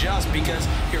hard to adjust, because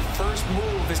your first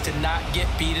move is to not get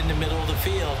beat in the middle of the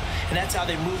field, and that's how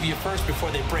they move you first before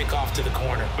they break off to the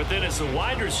corner. But then as the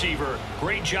wide receiver,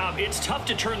 great job. It's tough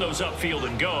to turn those upfield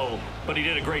and go, but he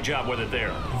did a great job with it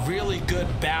there. Really good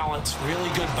balance, really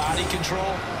good body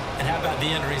control, and how about the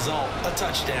end result? A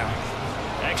touchdown.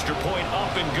 Extra point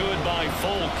up and good by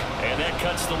Folk, and that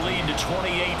cuts the lead to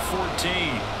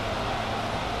 28-14.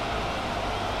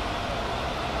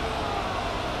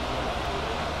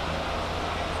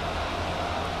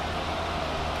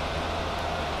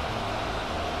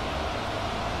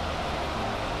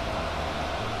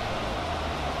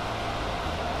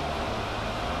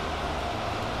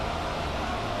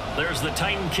 There's the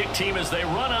Titan kick team as they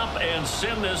run up and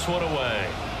send this one away.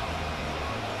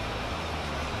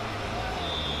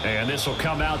 And this will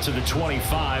come out to the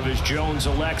 25 as Jones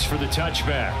elects for the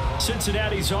touchback.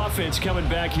 Cincinnati's offense coming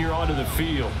back here onto the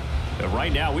field.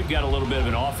 Right now, we've got a little bit of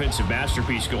an offensive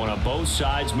masterpiece going on both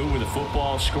sides, moving the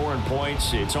football, scoring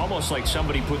points. It's almost like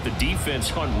somebody put the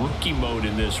defense on rookie mode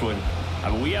in this one. I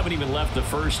mean, we haven't even left the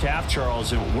first half,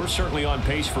 Charles, and we're certainly on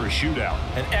pace for a shootout.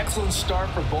 An excellent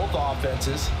start for both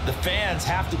offenses. The fans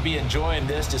have to be enjoying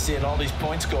this to seeing all these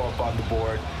points go up on the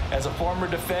board. As a former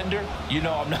defender, you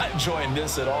know I'm not enjoying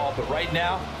this at all. But right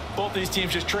now, both these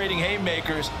teams just trading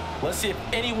haymakers. Let's see if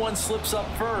anyone slips up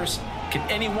first. Can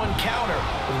anyone counter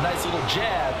with a nice little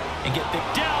jab and get the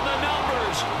down the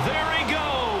numbers? There he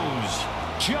goes.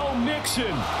 Joe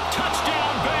Mixon,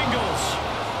 touchdown Bengals.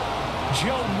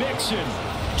 Joe Mixon,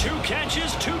 2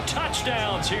 catches, 2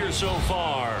 touchdowns here so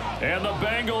far. And the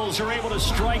Bengals are able to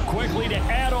strike quickly to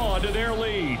add on to their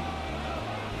lead.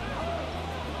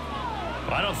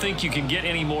 I don't think you can get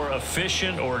any more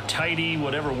efficient or tidy,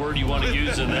 whatever word you want to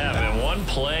use in that. And one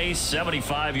play,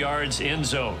 75 yards, end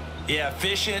zone. Yeah,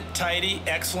 efficient, tidy,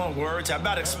 excellent words. How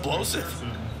about explosive?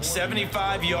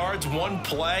 75 yards, 1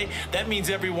 play. That means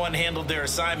everyone handled their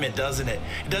assignment, doesn't it?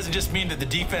 It doesn't just mean that the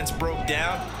defense broke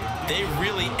down. They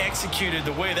really executed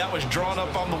the way that was drawn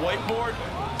up on the whiteboard.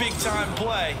 Big-time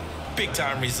play,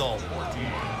 big-time result.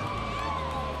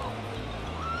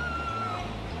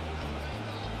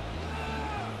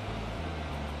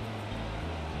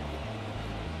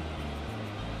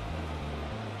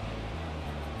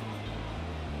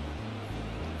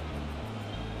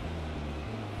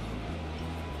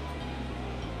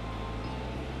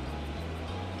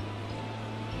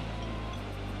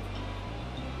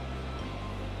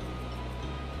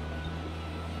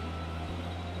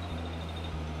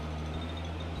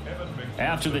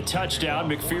 After the touchdown,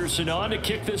 McPherson on to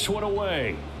kick this one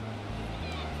away.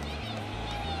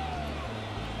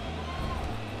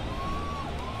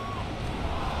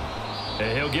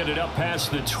 And he'll get it up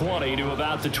past the 20 to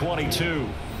about the 22.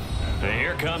 And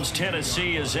here comes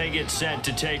Tennessee as they get set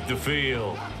to take the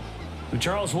field.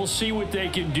 Charles, we'll see what they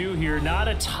can do here. Not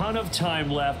a ton of time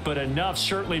left, but enough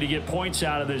certainly to get points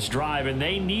out of this drive, and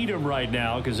they need them right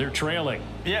now because they're trailing.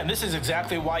 Yeah, and this is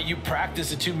exactly why you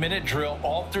practice a 2-minute drill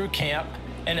all through camp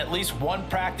and at least 1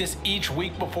 practice each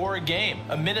week before a game.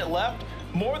 A minute left,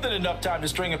 more than enough time to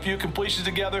string a few completions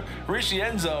together, reach the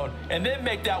end zone, and then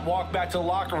make that walk back to the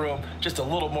locker room just a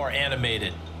little more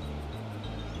animated.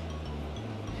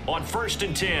 On 1st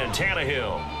and 10,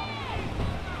 Tannehill.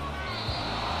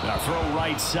 Now throw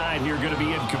right side here, going to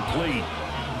be incomplete.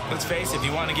 Let's face it, if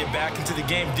you want to get back into the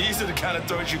game, these are the kind of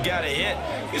throws you got to hit.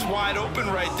 He's wide open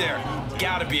right there.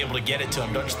 Got to be able to get it to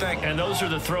him, don't you think? And those are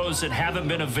the throws that haven't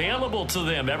been available to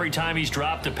them every time he's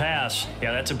dropped a pass.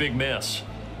 Yeah, that's a big miss.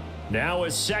 Now a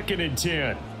 2nd and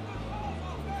 10.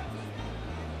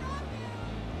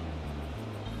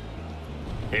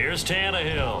 Here's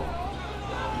Tannehill.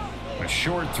 A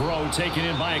short throw taken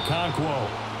in by Okonkwo.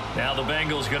 Now the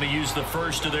Bengals going to use the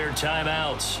first of their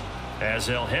timeouts as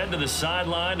they'll head to the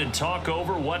sideline and talk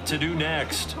over what to do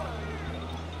next.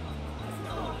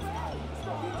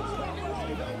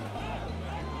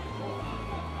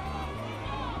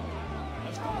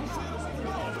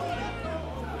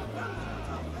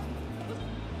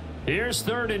 Here's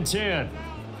 3rd and 10.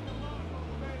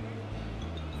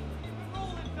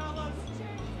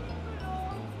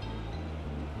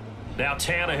 Now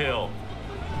Tannehill.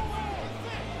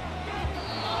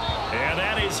 And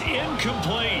that is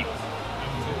incomplete.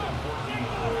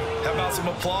 How about some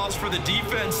applause for the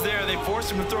defense there? They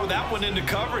forced him to throw that one into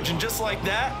coverage, and just like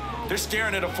that, they're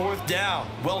staring at a 4th down.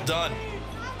 Well done.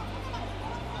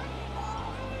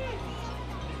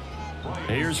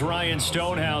 Here's Ryan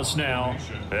Stonehouse now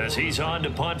as he's on to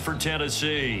punt for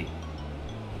Tennessee.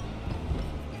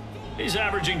 He's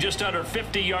averaging just under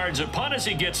 50 yards a punt as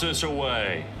he gets this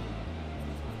away.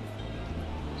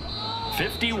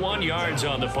 51 yards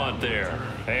on the punt there.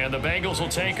 And the Bengals will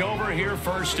take over here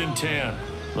 1st and 10.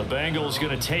 The Bengals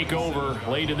going to take over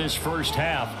late in this first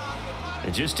half.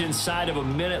 And just inside of a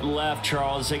minute left,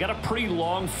 Charles. They got a pretty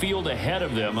long field ahead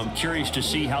of them. I'm curious to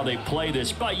see how they play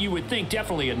this. But you would think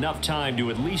definitely enough time to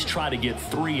at least try to get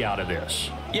 3 out of this.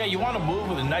 Yeah, you want to move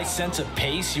with a nice sense of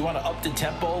pace. You want to up the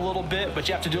tempo a little bit, but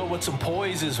you have to do it with some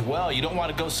poise as well. You don't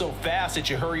want to go so fast that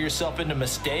you hurry yourself into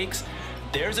mistakes.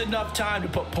 There's enough time to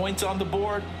put points on the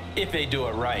board if they do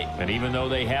it right. And even though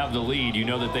they have the lead, you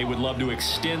know that they would love to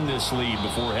extend this lead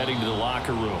before heading to the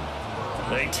locker room.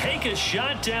 They take a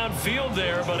shot downfield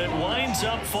there, but it winds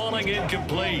up falling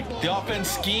incomplete. The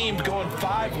offense schemed going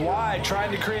 5 wide,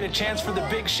 trying to create a chance for the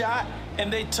big shot,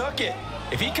 and they took it.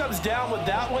 If he comes down with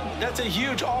that one, that's a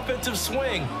huge offensive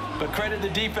swing. But credit the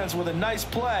defense with a nice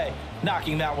play,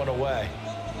 knocking that one away.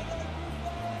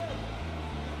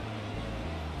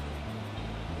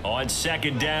 On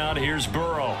second down, here's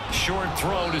Burrow. Short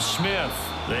throw to Smith.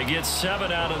 They get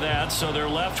 7 out of that, so they're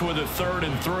left with a 3rd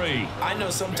and 3. I know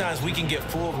sometimes we can get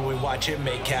fooled when we watch him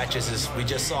make catches, as we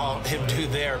just saw him do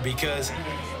there, because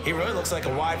he really looks like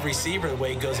a wide receiver the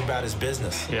way he goes about his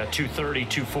business. Yeah, 230,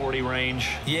 240 range.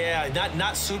 Yeah,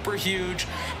 not super huge.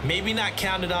 Maybe not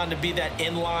counted on to be that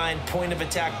inline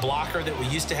point-of-attack blocker that we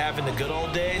used to have in the good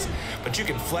old days, but you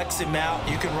can flex him out.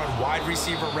 You can run wide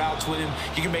receiver routes with him.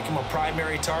 You can make him a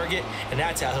primary target, and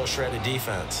that's how he'll shred a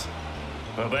defense.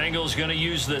 The Bengals going to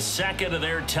use the second of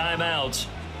their timeouts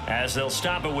as they'll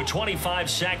stop it with 25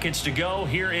 seconds to go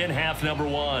here in half number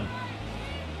 1.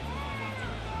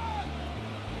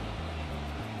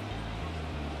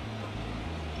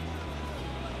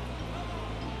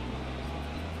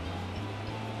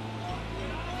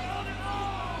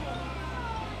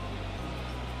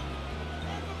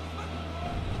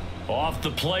 Off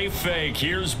the play fake,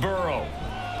 here's Burrow.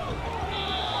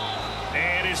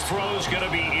 And his throw's going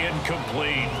to be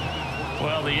incomplete.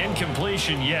 Well, the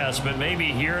incompletion, yes, but maybe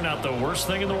here not the worst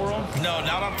thing in the world? No,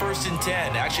 not on 1st and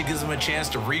 10. Actually gives them a chance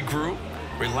to regroup,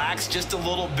 relax just a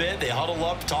little bit. They huddle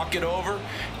up, talk it over.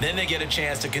 Then they get a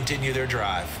chance to continue their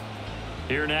drive.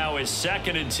 Here now is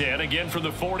 2nd and 10, again from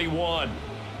the 41.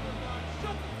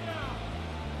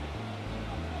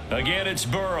 Again, it's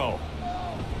Burrow.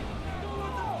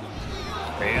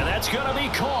 And that's going to be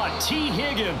caught. T.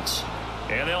 Higgins.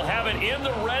 And they'll have it in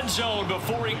the red zone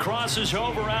before he crosses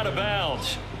over out of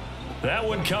bounds. That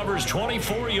one covers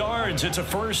 24 yards. It's a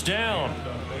 1st down.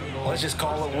 Let's just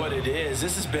call it what it is.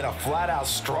 This has been a flat-out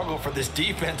struggle for this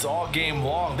defense all game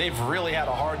long. They've really had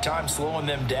a hard time slowing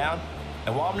them down.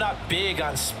 And while I'm not big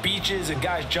on speeches and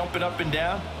guys jumping up and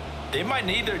down, they might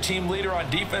need their team leader on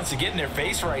defense to get in their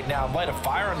face right now and light a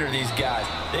fire under these guys.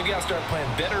 They've got to start playing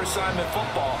better assignment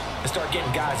football and start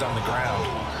getting guys on the ground.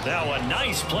 Now a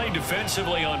nice play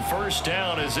defensively on 1st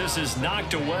down as this is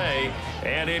knocked away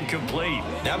and incomplete.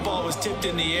 That ball was tipped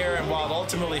in the air, and while it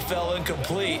ultimately fell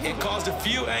incomplete, it caused a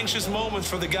few anxious moments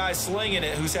for the guy slinging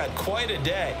it, who's had quite a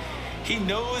day. He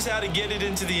knows how to get it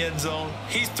into the end zone.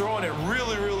 He's throwing it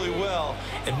really, really well.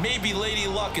 And maybe Lady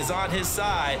Luck is on his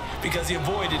side because he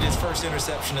avoided his first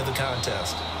interception of the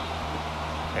contest.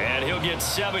 And he'll get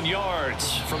 7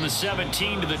 yards from the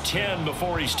 17 to the 10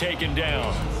 before he's taken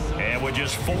down. And with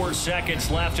just 4 seconds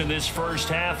left in this first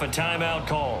half, a timeout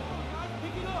call.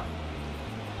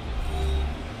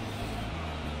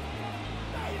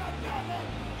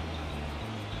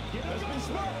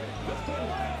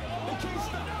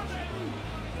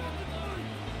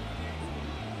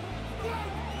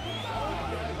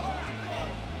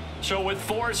 So with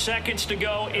 4 seconds to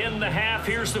go in the half,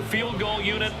 here's the field goal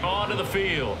unit onto the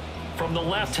field. From the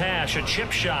left hash, a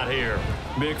chip shot here.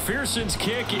 McPherson's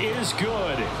kick is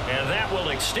good, and that will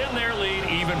extend their lead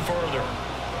even further.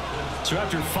 So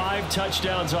after 5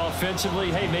 touchdowns offensively,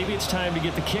 hey, maybe it's time to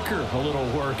get the kicker a little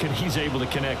work, and he's able to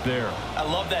connect there. I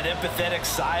love that empathetic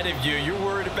side of you. You're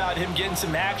worried about him getting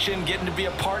some action, getting to be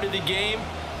a part of the game.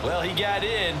 Well, he got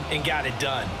in and got it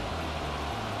done.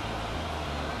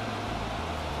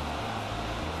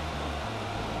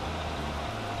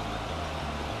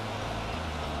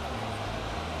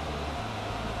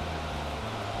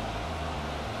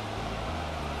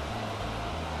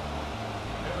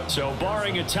 So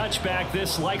barring a touchback,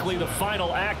 this likely the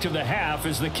final act of the half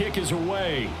as the kick is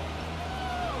away.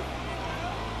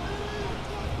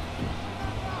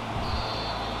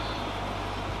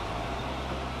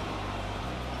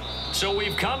 So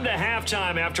we've come to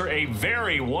halftime after a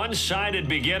very one-sided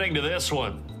beginning to this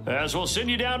one. As we'll send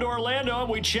you down to Orlando,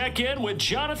 we check in with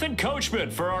Jonathan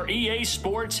Coachman for our EA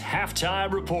Sports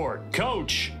Halftime Report.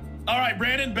 Coach. All right,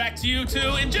 Brandon, back to you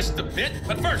two in just a bit.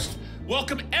 But first,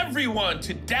 welcome everyone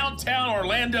to downtown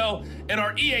Orlando and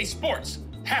our EA Sports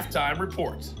Halftime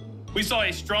Report. We saw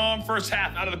a strong first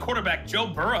half out of the quarterback, Joe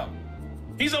Burrow.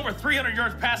 He's over 300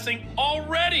 yards passing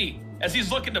already as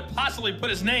he's looking to possibly put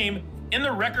his name in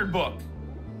the record book.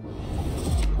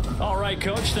 All right,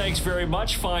 Coach, thanks very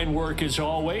much. Fine work as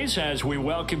always as we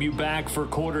welcome you back for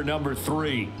quarter number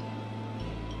 3.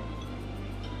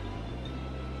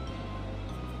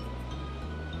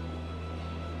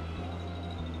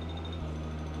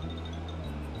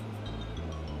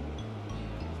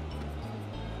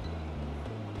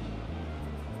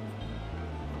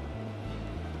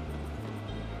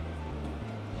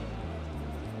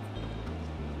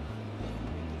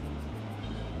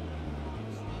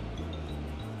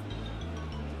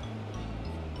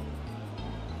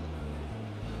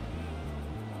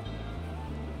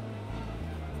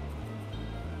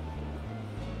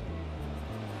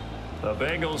 The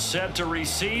Bengals set to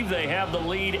receive. They have the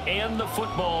lead and the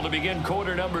football to begin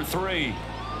quarter number 3.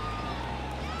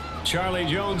 Charlie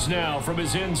Jones now from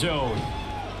his end zone.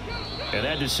 And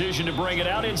that decision to bring it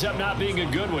out ends up not being a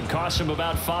good one. Costs him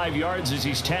about 5 yards as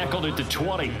he's tackled at the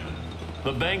 20.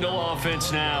 The Bengal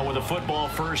offense now with a football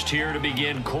first here to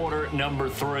begin quarter number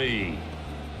 3.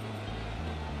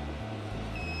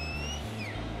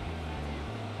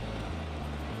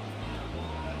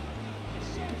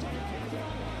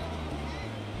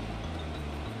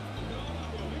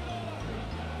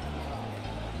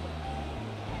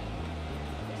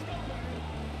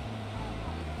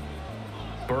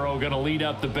 Burrow going to lead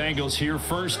up the Bengals here,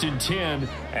 1st and 10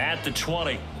 at the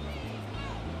 20.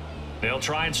 They'll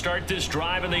try and start this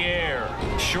drive in the air.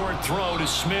 Short throw to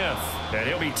Smith. And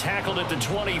he'll be tackled at the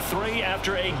 23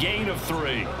 after a gain of 3.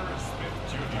 It's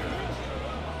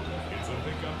a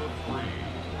pickup of 3.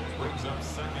 Brings up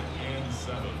 2nd and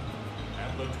 7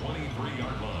 at the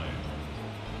 23-yard line.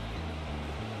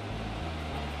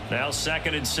 Now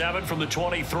 2nd and 7 from the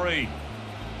 23.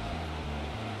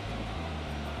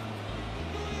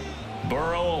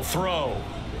 Burrow will throw.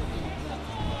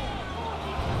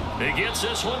 He gets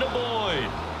this one to Boyd.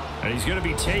 And he's going to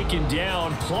be taken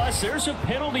down. Plus, there's a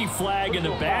penalty flag in the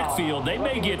backfield. They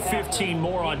may get 15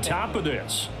 more on top of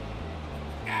this.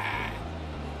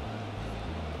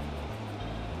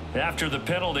 After the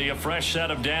penalty, a fresh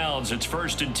set of downs. It's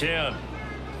 1st and 10.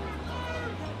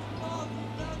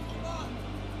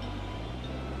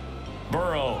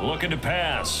 Burrow looking to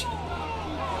pass.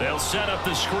 They'll set up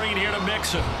the screen here to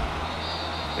Mixon.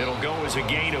 It'll go as a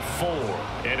gain of 4,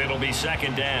 and it'll be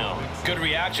 2nd down. Good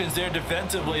reactions there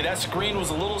defensively. That screen was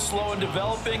a little slow in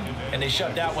developing, and they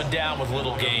shut that one down with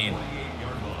little gain.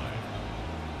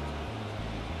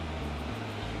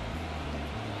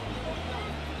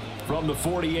 From the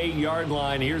 48-yard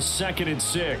line, here's 2nd and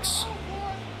 6.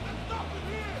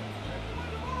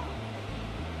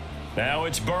 Now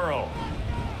it's Burrow.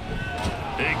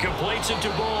 He completes it to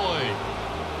Boyd.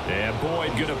 And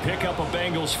Boyd going to pick up a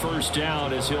Bengals 1st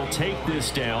down as he'll take this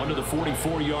down to the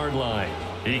 44-yard line.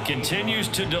 He continues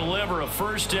to deliver a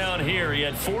 1st down here. He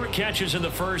had 4 catches in the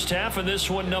first half, and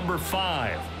this one number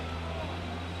 5.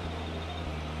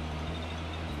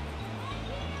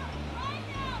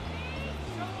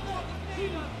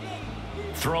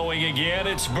 Throwing again,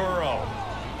 it's Burrow.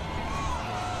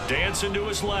 Dancing to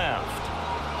his left.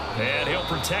 And he'll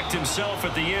protect himself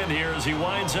at the end here as he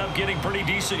winds up getting pretty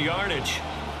decent yardage.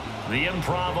 The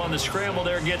improv on the scramble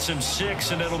there gets him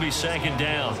 6, and it'll be 2nd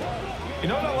down. You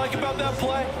know what I like about that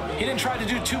play? He didn't try to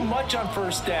do too much on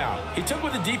 1st down. He took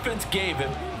what the defense gave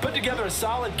him, put together a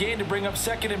solid gain to bring up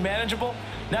 2nd and manageable.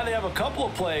 Now they have a couple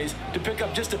of plays to pick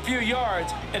up just a few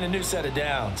yards and a new set of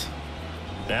downs.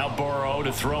 Now Burrow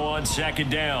to throw on 2nd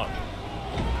down.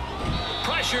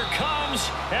 Pressure comes,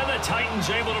 and the Titans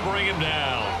able to bring him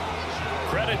down.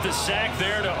 Credit the sack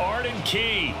there to Arden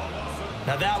Key.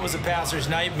 Now that was a passer's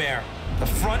nightmare. The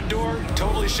front door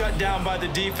totally shut down by the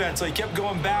defense, so he kept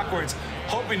going backwards,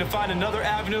 hoping to find another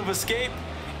avenue of escape.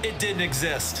 It didn't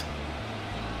exist.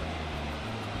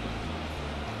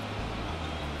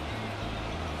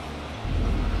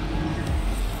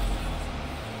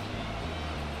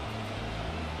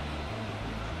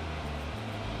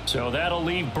 So that'll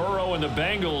leave Burrow and the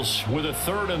Bengals with a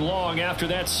 3rd and long after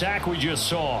that sack we just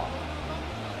saw.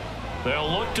 They'll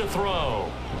look to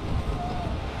throw.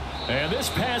 And this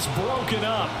pass broken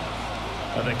up.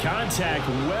 The contact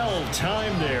well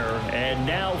timed there, and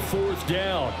now 4th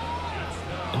down.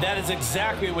 And that is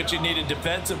exactly what you needed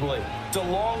defensively. It's a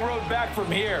long road back from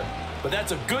here, but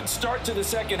that's a good start to the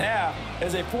 2nd half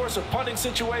as they force a punting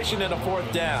situation and a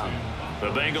 4th down.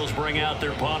 The Bengals bring out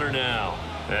their punter now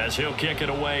as he'll kick it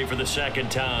away for the 2nd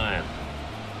time.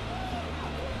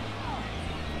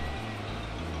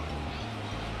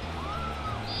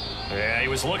 Yeah, he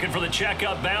was looking for the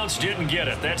checkup bounce, didn't get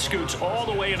it. That scoots all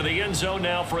the way into the end zone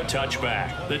now for a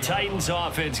touchback. The Titans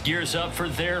offense gears up for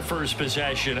their first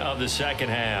possession of the 2nd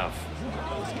half.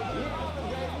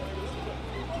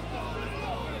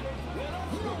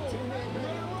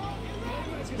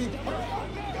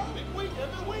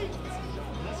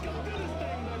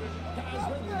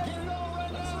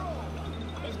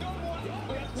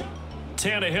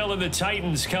 Tannehill and the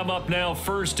Titans come up now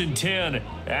 1st and 10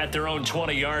 at their own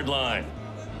 20-yard line.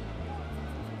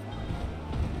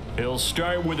 He'll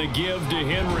start with a give to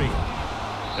Henry.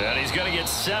 And he's going to get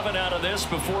 7 out of this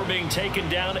before being taken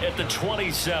down at the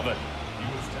 27.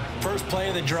 First play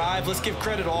of the drive, let's give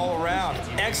credit all around.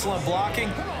 Excellent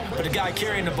blocking, but the guy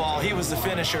carrying the ball, he was the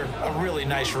finisher. A really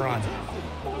nice run.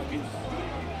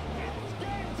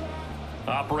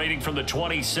 Operating from the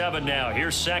 27 now.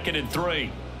 Here's 2nd and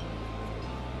 3.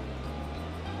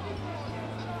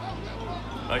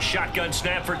 A shotgun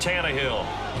snap for Tannehill.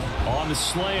 On the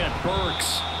slant,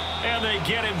 Burks. And they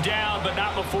get him down, but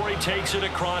not before he takes it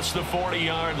across the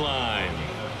 40-yard line.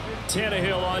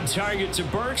 Tannehill on target to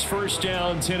Burks. First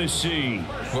down, Tennessee.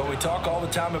 Well, we talk all the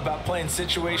time about playing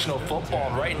situational football.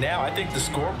 And right now, I think the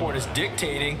scoreboard is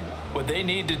dictating what they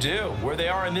need to do. Where they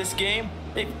are in this game,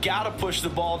 they've got to push the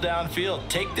ball downfield,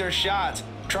 take their shots,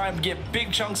 try and get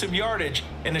big chunks of yardage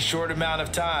in a short amount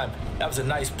of time. That was a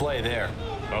nice play there.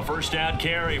 A first down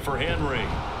carry for Henry.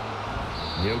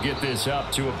 He'll get this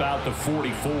up to about the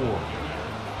 44.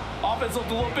 Offense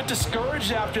looked a little bit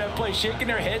discouraged after that play, shaking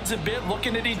their heads a bit,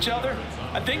 looking at each other.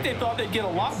 I think they thought they'd get a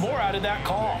lot more out of that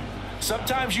call.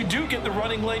 Sometimes you do get the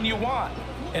running lane you want,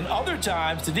 and other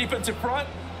times the defensive front,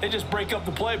 they just break up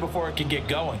the play before it can get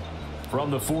going.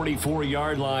 From the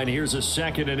 44-yard line, here's a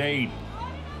 2nd and 8.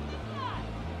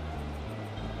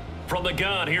 From the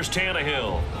gun, here's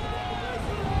Tannehill.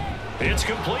 It's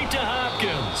complete to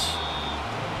Hopkins.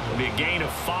 It'll be a gain of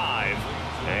 5.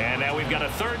 And now we've got a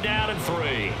 3rd down and 3.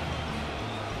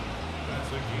 That's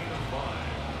a gain of 5.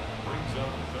 Brings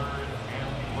up 3rd and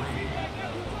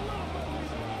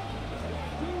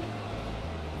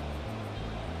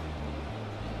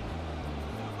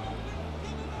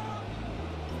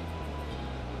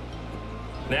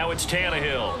 3. Now it's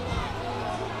Tannehill.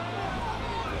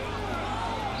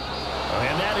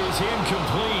 And that is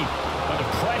incomplete. But the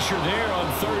pressure there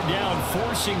on 3rd down,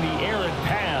 forcing the errant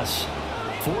pass.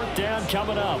 4th down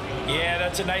coming up. Yeah,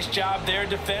 that's a nice job there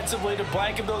defensively to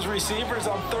blanket those receivers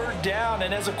on 3rd down.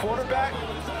 And as a quarterback,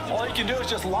 all you can do is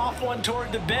just loft one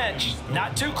toward the bench.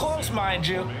 Not too close, mind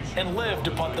you, and live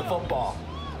to punt the football.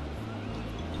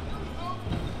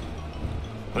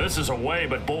 This is away,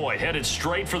 but boy, headed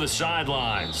straight for the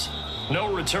sidelines.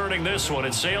 No returning this one.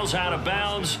 It sails out of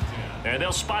bounds, and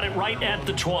they'll spot it right at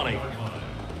the 20.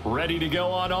 Ready to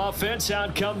go on offense.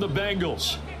 Out come the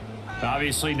Bengals.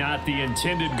 Obviously not the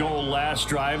intended goal last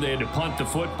drive. They had to punt the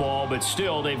football, but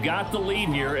still, they've got the lead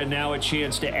here, and now a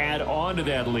chance to add on to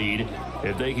that lead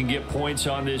if they can get points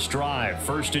on this drive.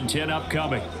 1st and 10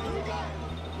 upcoming.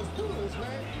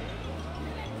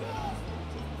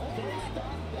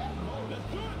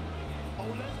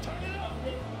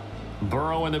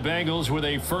 Burrow and the Bengals with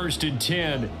a 1st and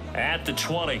 10 at the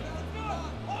 20.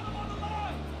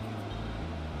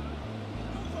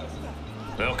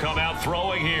 They'll come out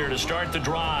throwing here to start the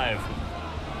drive.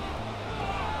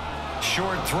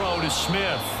 Short throw to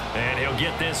Smith, and he'll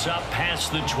get this up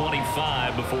past the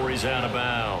 25 before he's out of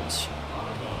bounds.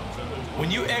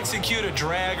 When you execute a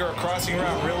drag or a crossing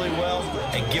route really well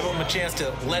and give them a chance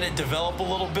to let it develop a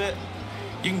little bit,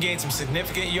 you can gain some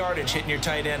significant yardage hitting your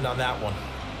tight end on that one.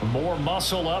 More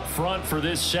muscle up front for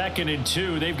this 2nd and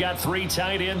 2. They've got 3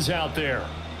 tight ends out there.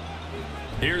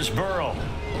 Here's Burrow.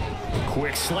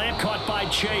 Quick slant caught by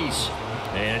Chase.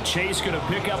 And Chase going to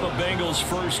pick up a Bengals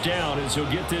 1st down as he'll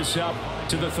get this up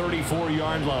to the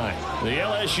 34-yard line. The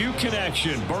LSU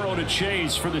connection. Burrow to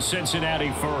Chase for the Cincinnati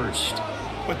 1st.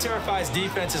 What terrifies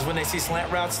defenses when they see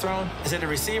slant routes thrown is that the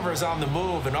receiver is on the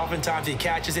move, and oftentimes he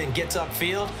catches it and gets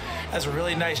upfield. Does a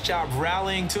really nice job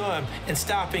rallying to him and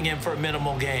stopping him for a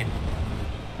minimal gain.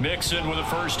 Mixon with a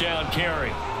 1st down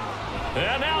carry.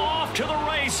 And now off to the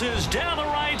races down the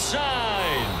right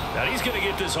side. Now he's going to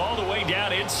get this all the way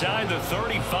down inside the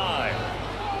 35.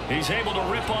 He's able to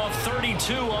rip off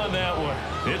 32 on that one.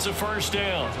 It's a 1st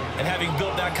down. And having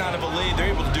built that kind of a lead,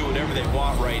 they're able to do whatever they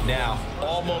want right now.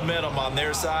 All momentum on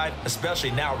their side,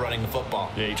 especially now running the football.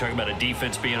 Yeah, you're talking about a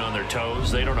defense being on their toes.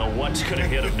 They don't know what's going to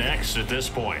hit them next at this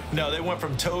point. No, they went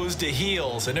from toes to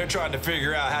heels, and they're trying to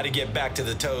figure out how to get back to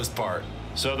the toes part.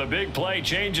 So the big play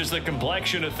changes the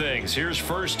complexion of things. Here's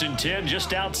 1st and 10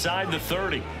 just outside the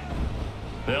 30.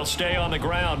 They'll stay on the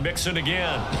ground. Mixon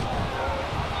again.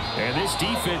 And this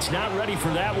defense not ready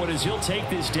for that one as he'll take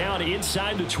this down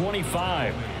inside the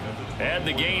 25. Add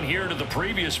the gain here to the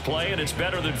previous play, and it's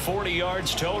better than 40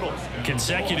 yards total.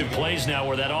 Consecutive plays now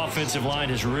where that offensive line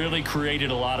has really created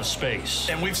a lot of space.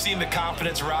 And we've seen the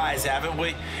confidence rise, haven't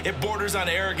we? It borders on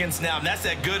arrogance now, and that's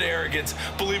that good arrogance,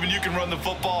 believing you can run the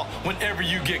football whenever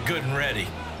you get good and ready.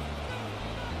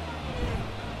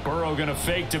 Burrow going to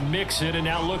fake to Mixon and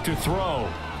now look to throw.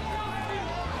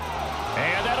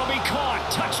 And that'll be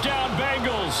caught. Touchdown,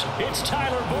 Bengals. It's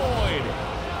Tyler Boyd.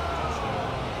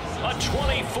 A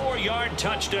 24-yard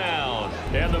touchdown.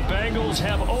 And the Bengals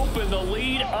have opened the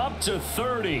lead up to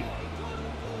 30.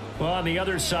 Well, on the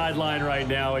other sideline right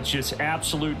now, it's just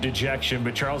absolute dejection.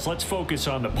 But, Charles, let's focus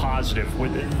on the positive.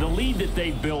 With the lead that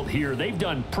they've built here, they've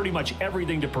done pretty much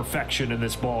everything to perfection in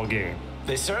this ball game.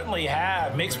 They certainly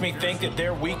have. Makes me think that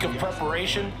their week of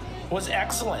preparation was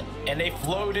excellent. And they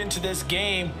flowed into this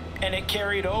game and it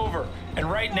carried over. And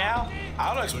right now,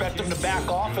 I don't expect them to back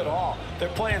off at all. They're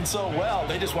playing so well,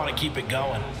 they just want to keep it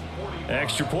going.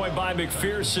 Extra point by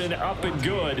McPherson, up and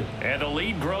good. And the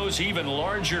lead grows even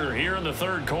larger here in the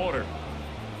third quarter.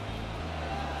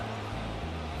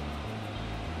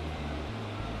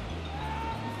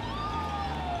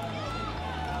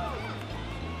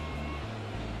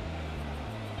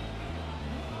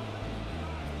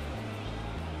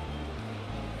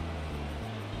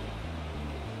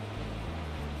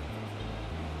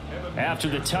 After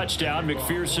the touchdown,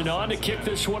 McPherson on to kick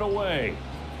this one away.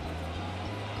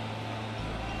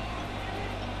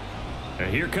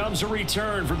 And here comes a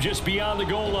return from just beyond the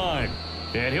goal line.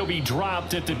 And he'll be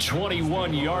dropped at the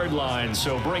 21-yard line.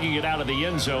 So bringing it out of the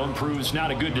end zone proves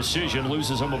not a good decision.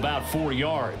 Loses him about 4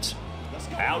 yards.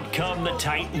 Out come the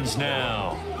Titans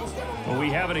now. Well, we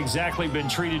haven't exactly been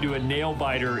treated to a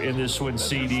nail-biter in this one,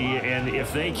 CD. And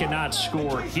if they cannot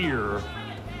score here,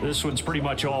 this one's pretty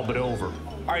much all but over.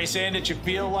 Are you saying that you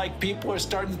feel like people are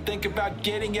starting to think about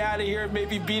getting out of here and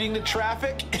maybe beating the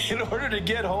traffic in order to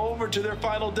get home or to their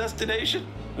final destination?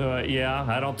 Yeah,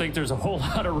 I don't think there's a whole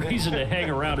lot of reason to hang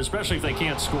around, especially if they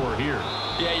can't score here.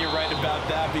 Yeah, you're right about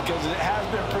that, because it has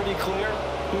been pretty clear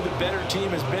who the better team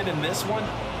has been in this one.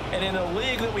 And in a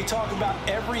league that we talk about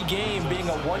every game being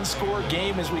a one-score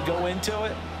game as we go into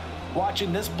it,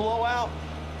 watching this blowout,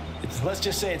 let's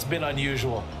just say it's been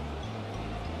unusual.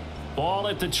 Ball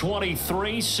at the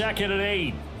 23, 2nd and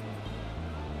 8.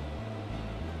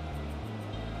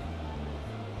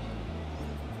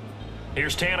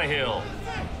 Here's Tannehill.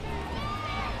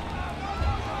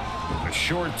 A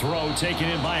short throw taken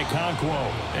in by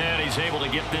Okonkwo. And he's able to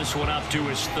get this one up to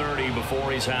his 30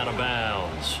 before he's out of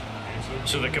bounds.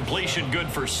 So the completion good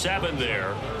for 7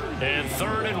 there. And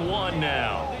 3rd and 1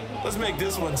 now. Let's make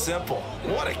this one simple.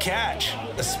 What a catch,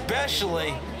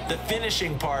 especially the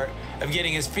finishing part of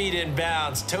getting his feet in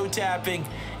bounds, toe tapping,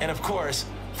 and of course,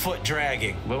 foot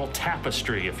dragging. Little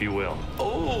tapestry, if you will.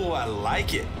 Oh, I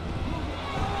like it.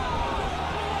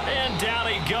 And down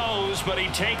he goes, but he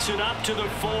takes it up to the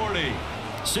 40.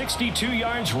 62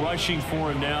 yards rushing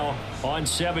for him now on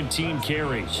 17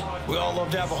 carries. We all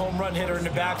love to have a home run hitter in the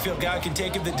backfield. Guy who can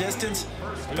take him the distance,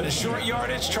 but a short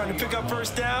yardage, trying to pick up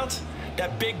first downs,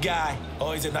 that big guy,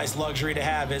 oh, he's a nice luxury to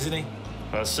have, isn't he?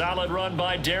 A solid run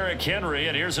by Derrick Henry,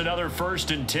 and here's another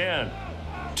 1st and 10.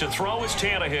 To throw is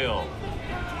Tannehill.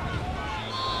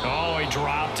 Oh, he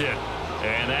dropped it.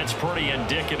 And that's pretty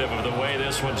indicative of the way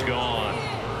this one's gone.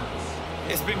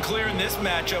 It's been clear in this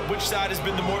matchup which side has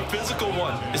been the more physical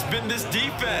one. It's been this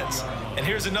defense. And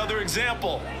here's another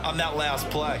example on that last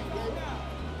play.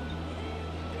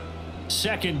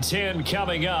 2nd 10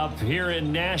 coming up here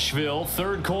in Nashville.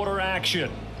 3rd quarter action.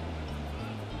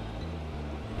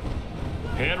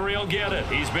 Henry will get it.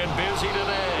 He's been busy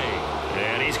today.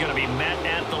 And he's going to be met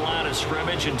at the line of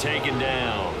scrimmage and taken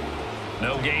down.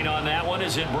 No gain on that one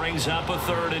as it brings up a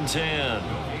 3rd and 10.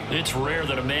 It's rare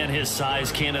that a man his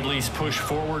size can at least push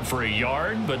forward for a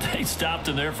yard, but they stopped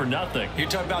him there for nothing. You're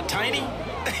talking about Tiny?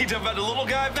 You're talking about the little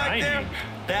guy back there?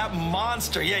 That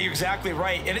monster. Yeah, you're exactly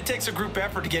right. And it takes a group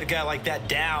effort to get a guy like that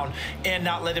down and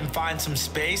not let him find some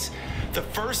space. The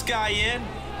first guy in,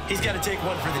 he's got to take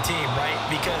one for the team, right?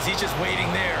 Because he's just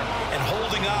waiting there and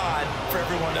holding on for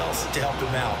everyone else to help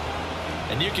him out.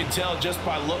 And you can tell just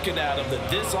by looking at him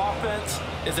that this offense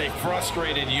is a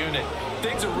frustrated unit.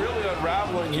 Things are really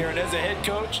unraveling here, and as a head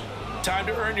coach, time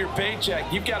to earn your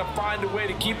paycheck. You've got to find a way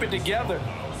to keep it together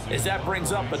as that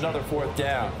brings up another 4th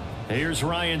down. Here's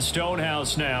Ryan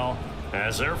Stonehouse now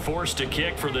as they're forced to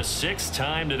kick for the 6th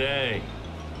time today.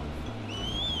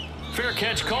 Fair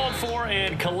catch called for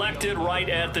and collected right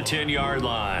at the 10-yard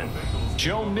line.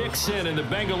 Joe Mixon and the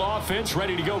Bengal offense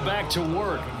ready to go back to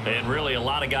work. And really a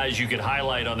lot of guys you could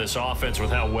highlight on this offense with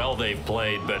how well they've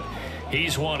played, but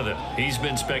he's one of them. He's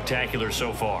been spectacular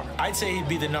so far. I'd say he'd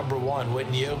be the number 1,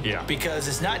 wouldn't you? Yeah. Because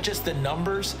it's not just the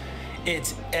numbers.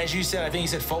 It's, as you said, I think you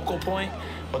said focal point.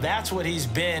 Well, that's what he's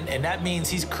been, and that means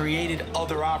he's created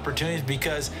other opportunities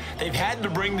because they've had to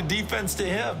bring the defense to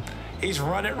him. He's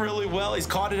run it really well. He's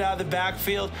caught it out of the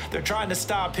backfield. They're trying to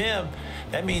stop him.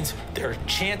 That means there are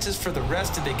chances for the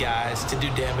rest of the guys to do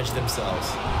damage themselves.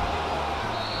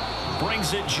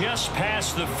 Brings it just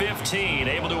past the 15,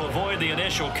 able to avoid the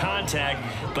initial contact,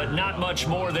 but not much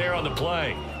more there on the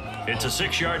play. It's a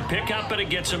 6-yard pickup, and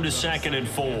it gets him to 2nd and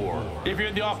 4. If you're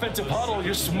in the offensive huddle,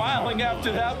 you're smiling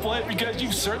after that play because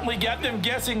you've certainly got them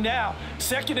guessing now.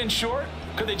 2nd and short,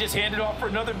 could they just hand it off for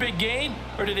another big gain,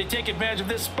 or did they take advantage of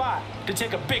this spot to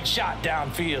take a big shot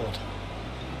downfield?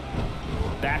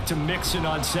 Back to Mixon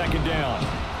on 2nd down.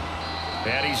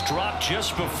 And he's dropped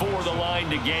just before the line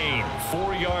to gain.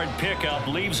 4-yard pickup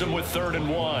leaves him with 3rd and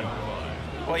 1.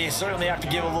 Well, you certainly have to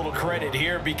give a little credit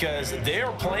here because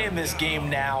they're playing this game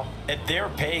now at their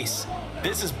pace.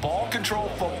 This is ball control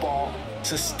football,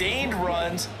 sustained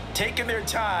runs, taking their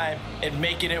time and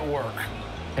making it work.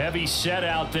 Heavy set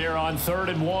out there on 3rd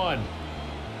and 1.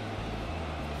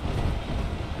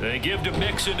 They give to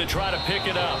Mixon to try to pick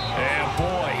it up. And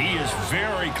boy, he is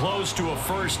very close to a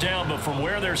first down, but from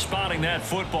where they're spotting that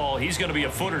football, he's going to be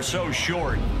a foot or so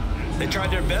short. They tried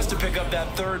their best to pick up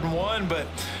that 3rd and 1, but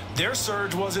their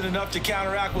surge wasn't enough to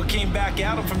counteract what came back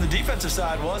at them from the defensive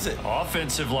side, was it?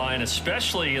 Offensive line,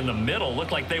 especially in the middle,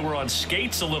 looked like they were on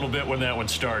skates a little bit when that one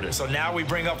started. So now we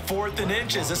bring up 4th and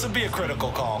inches. This would be a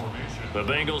critical call. The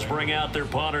Bengals bring out their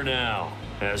punter now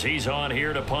as he's on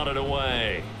here to punt it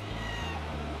away.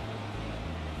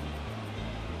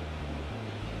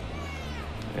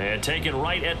 And taken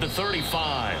right at the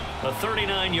 35. A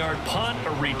 39-yard punt,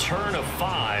 a return of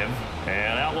 5.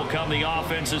 And out will come the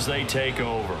offense as they take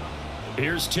over.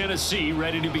 Here's Tennessee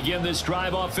ready to begin this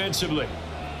drive offensively.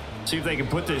 See if they can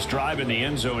put this drive in the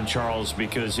end zone, Charles,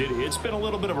 because it's been a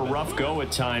little bit of a rough go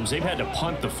at times. They've had to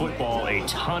punt the football a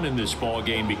ton in this ball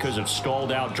game because of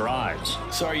stalled out drives.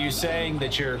 So are you saying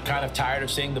that you're kind of tired of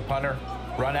seeing the punter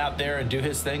run out there and do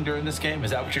his thing during this game?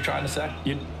 Is that what you're trying to say?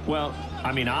 Well,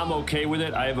 I mean, I'm okay with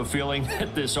it. I have a feeling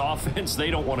that this offense,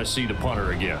 they don't want to see the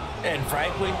punter again. And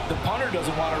frankly, the punter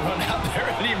doesn't want to run out there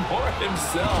anymore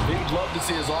himself. He'd love to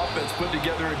see his offense put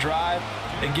together a drive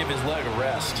and give his leg a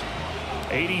rest.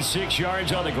 86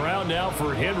 yards on the ground now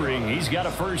for Henry. He's got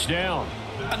a first down.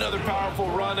 Another powerful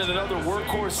run and another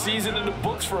workhorse season in the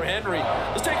books for Henry.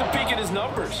 Let's take a peek at his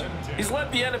numbers. He's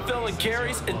led the NFL in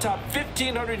carries and topped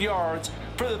 1,500 yards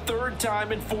for the 3rd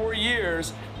time in 4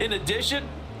 years. In addition,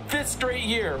 5th straight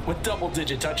year with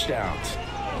double-digit touchdowns.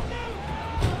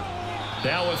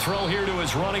 Now a throw here to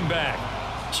his running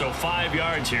back. So 5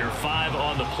 yards here, 5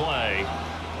 on the play.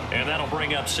 And that'll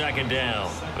bring up 2nd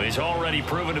down. He's already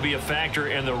proven to be a factor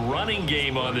in the running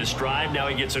game on this drive. Now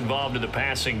he gets involved in the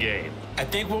passing game. I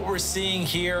think what we're seeing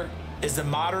here is the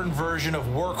modern version of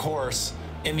workhorse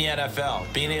in the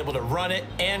NFL, being able to run it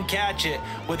and catch it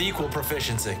with equal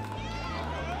proficiency.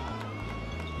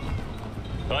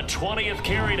 A 20th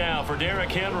carry now for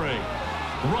Derrick Henry.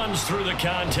 Runs through the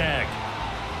contact.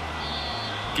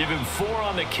 Give him 4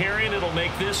 on the carry, and it'll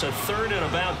make this a 3rd and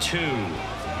about 2.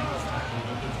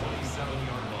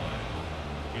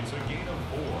 It's a gain of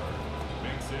 4.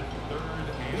 Makes it 3rd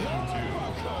and 2.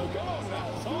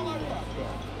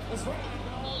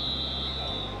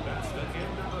 That's the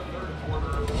end of the 3rd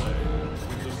quarter of play.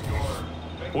 With the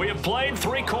score. We have played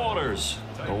 3 quarters.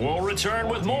 We'll return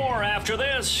with more after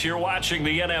this. You're watching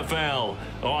the NFL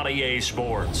on EA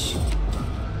Sports.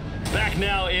 Back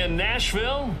now in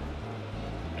Nashville.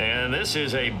 And this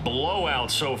is a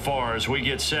blowout so far as we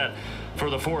get set for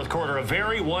the 4th quarter. A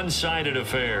very one-sided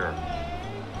affair.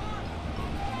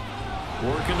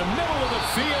 Work in the middle of the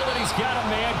field, and he's got a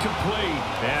man complete.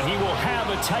 And he will have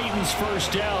a Titans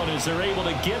first down as they're able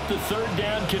to get the 3rd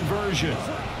down conversion.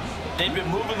 They've been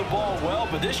moving the ball well,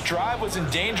 but this drive was in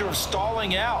danger of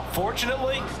stalling out.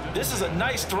 Fortunately, this is a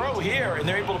nice throw here, and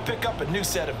they're able to pick up a new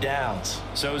set of downs.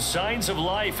 So signs of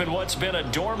life in what's been a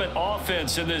dormant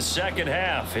offense in this second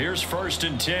half. Here's 1st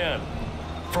and 10.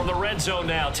 From the red zone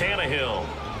now, Tannehill.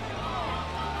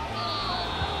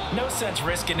 No sense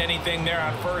risking anything there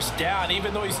on 1st down.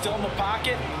 Even though he's still in the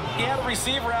pocket, he had a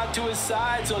receiver out to his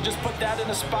side, so just put that in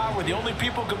a spot where the only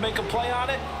people who can make a play on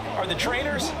it are the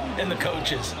trainers and the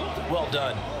coaches. Well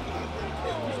done.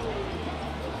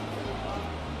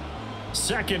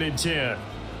 2nd and 10.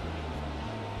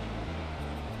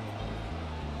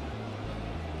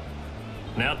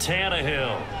 Now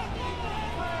Tannehill.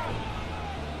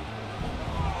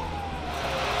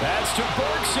 That's to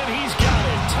Burks, and he's got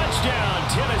it. Touchdown,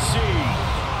 Tennessee.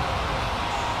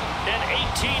 An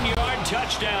 18-yard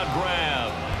touchdown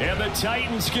grab. And the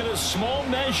Titans get a small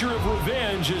measure of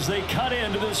revenge as they cut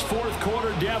into this 4th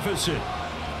quarter deficit.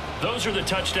 Those are the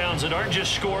touchdowns that aren't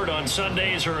just scored on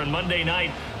Sundays or on Monday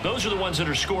night. Those are the ones that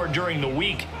are scored during the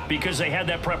week because they had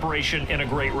that preparation and a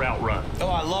great route run. Oh,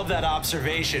 I love that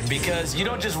observation because you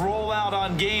don't just roll out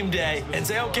on game day and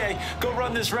say, okay, go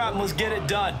run this route and let's get it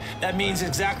done. That means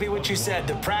exactly what you said.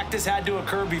 The practice had to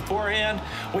occur beforehand,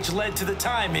 which led to the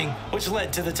timing, which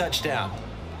led to the touchdown.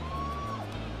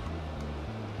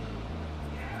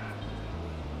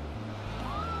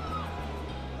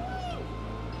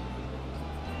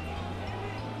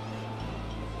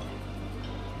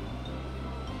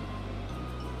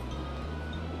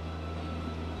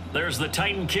 There's the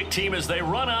Titan kick team as they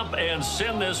run up and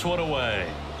send this one away.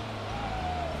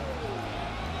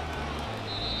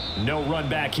 No run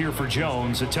back here for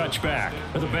Jones. A touchback.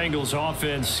 The Bengals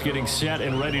offense getting set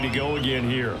and ready to go again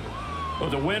here. Well,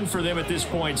 the win for them at this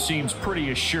point seems pretty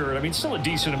assured. I mean, still a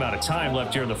decent amount of time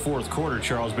left here in the fourth quarter,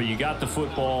 Charles, but you got the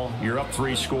football. You're up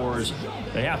 3 scores.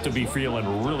 They have to be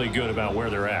feeling really good about where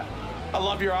they're at. I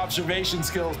love your observation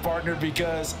skills, partner,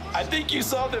 because I think you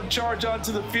saw them charge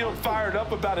onto the field fired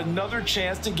up about another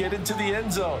chance to get into the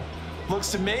end zone.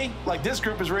 Looks to me like this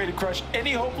group is ready to crush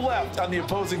any hope left on the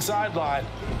opposing sideline,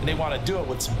 and they want to do it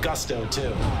with some gusto,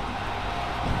 too.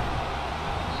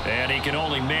 And he can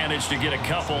only manage to get a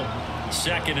couple.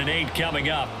 2nd and 8 coming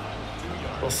up.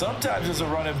 Well, sometimes as a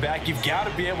running back, you've got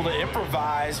to be able to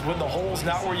improvise when the hole's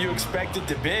not where you expect it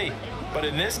to be. But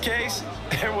in this case,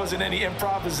 there wasn't any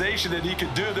improvisation that he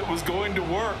could do that was going to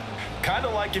work. Kind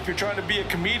of like if you're trying to be a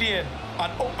comedian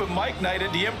on open mic night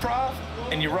at the Improv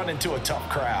and you run into a tough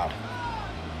crowd.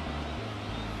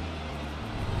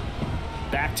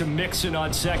 Back to Mixon on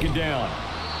 2nd down.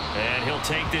 And he'll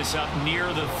take this up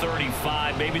near the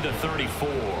 35, maybe the 34.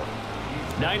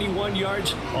 91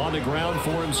 yards on the ground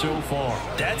for him so far.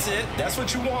 That's it. That's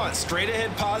what you want. Straight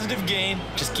ahead positive gain.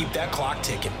 Just keep that clock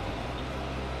ticking.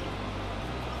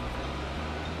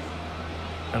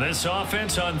 And this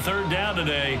offense on 3rd down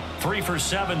today, 3 for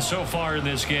 7 so far in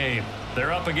this game.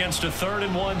 They're up against a 3rd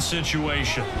and 1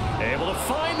 situation. Able to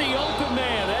find the open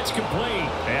man. That's complete.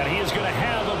 And he is going to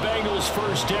have a Bengals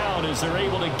first down as they're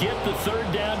able to get the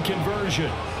 3rd down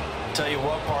conversion. Tell you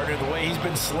what, partner, the way he's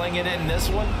been slinging it in this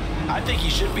one, I think he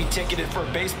should be ticketed for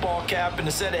a baseball cap and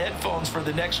a set of headphones for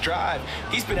the next drive.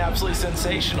 He's been absolutely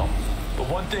sensational. But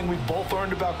one thing we've both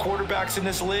learned about quarterbacks in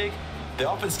this league, they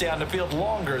often stay on the field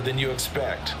longer than you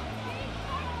expect.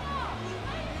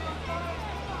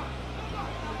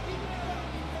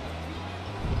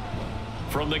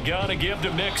 From the gun, a give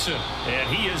to Mixon.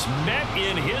 And he is met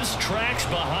in his tracks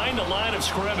behind the line of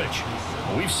scrimmage.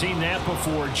 We've seen that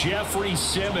before. Jeffrey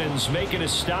Simmons making a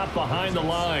stop behind the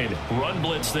line. Run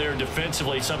blitz there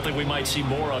defensively, something we might see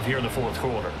more of here in the fourth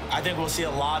quarter. I think we'll see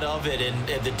a lot of it,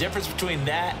 and the difference between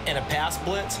that and a pass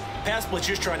blitz, you're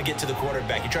just trying to get to the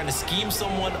quarterback. You're trying to scheme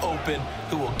someone open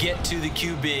who will get to the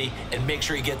QB and make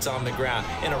sure he gets on the ground.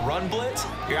 In a run blitz,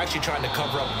 you're actually trying to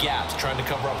cover up gaps, trying to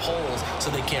cover up holes so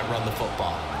they can't run the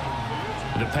football.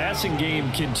 The passing game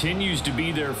continues to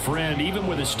be their friend. Even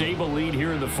with a stable lead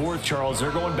here in the fourth, Charles, they're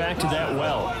going back to that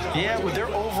well. Yeah, with their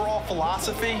overall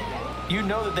philosophy, you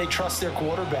know that they trust their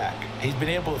quarterback. He's been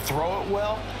able to throw it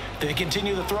well. They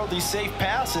continue to throw these safe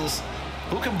passes.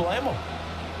 Who can blame them?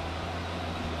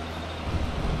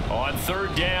 On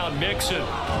 3rd down, Mixon.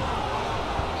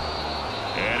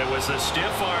 And it was the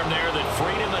stiff arm there that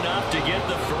freed him enough to get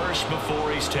the first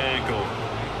before he's tackled.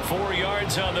 4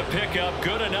 yards on the pickup,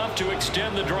 good enough to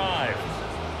extend the drive.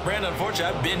 Brandon,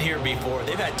 unfortunately, I've been here before.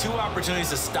 They've had 2 opportunities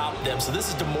to stop them, so this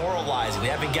is demoralizing. They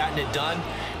haven't gotten it done.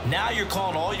 Now you're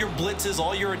calling all your blitzes,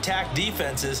 all your attack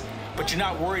defenses, but you're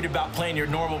not worried about playing your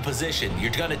normal position.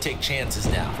 You're going to take chances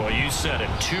now. Well, you said it.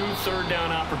 2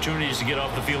 third-down opportunities to get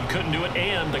off the field. Couldn't do it,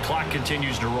 and the clock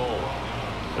continues to roll.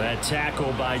 That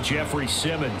tackle by Jeffrey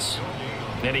Simmons.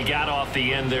 And he got off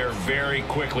the end there very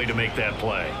quickly to make that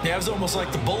play. Yeah, it was almost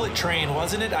like the bullet train,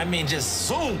 wasn't it? I mean, just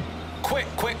zoom, quick,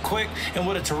 quick, quick, and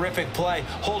what a terrific play,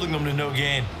 holding them to no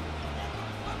gain.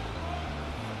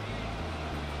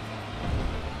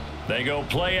 They go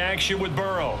play action with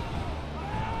Burrow.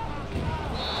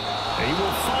 He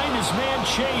will find his man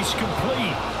Chase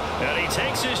complete. And he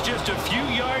takes this just a few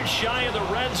yards shy of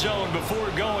the red zone before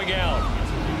going out.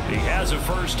 He has a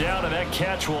first down, and that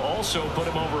catch will also put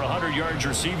him over 100 yards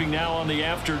receiving now on the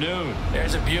afternoon.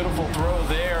 There's a beautiful throw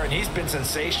there, and he's been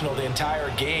sensational the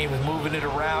entire game, moving it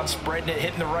around, spreading it,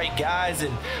 hitting the right guys.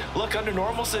 And look, under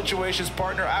normal situations,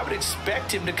 partner, I would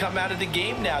expect him to come out of the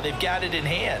game now. They've got it in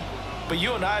hand. But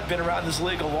you and I have been around this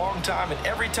league a long time, and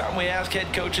every time we ask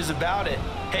head coaches about it,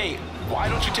 hey, why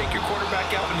don't you take your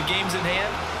quarterback out when the game's in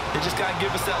hand? They just kind of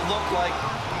give us that look like,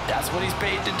 that's what he's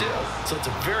paid to do. So it's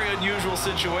a very unusual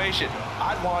situation.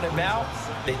 I'd want him out.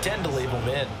 They tend to leave him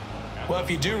in. Well, if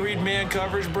you do read man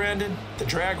coverage, Brandon, the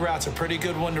drag route's a pretty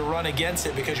good one to run against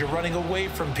it because you're running away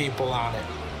from people on it.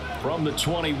 From the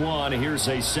 21, here's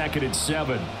a 2nd and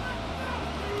 7.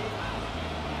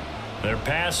 They're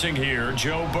passing here,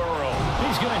 Joe Burrow.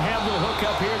 He's going to have the hook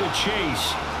up here to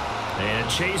Chase. And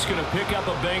Chase going to pick up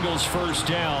a Bengals first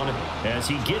down as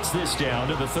he gets this down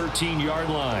to the 13-yard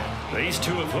line. These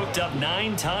two have hooked up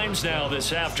 9 times now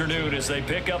this afternoon as they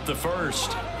pick up the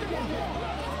first.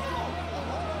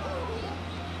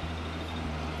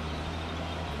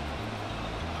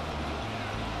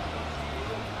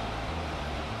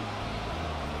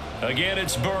 Again,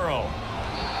 it's Burrow.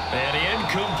 And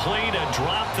incomplete, a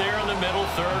drop there in the middle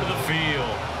third of the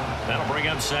field. That'll bring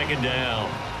up second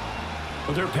down.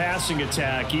 Well, their passing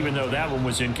attack, even though that one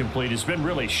was incomplete, has been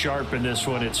really sharp in this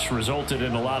one. It's resulted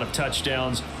in a lot of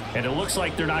touchdowns, and it looks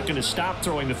like they're not going to stop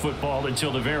throwing the football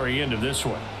until the very end of this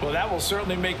one. Well, that will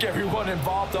certainly make everyone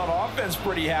involved on offense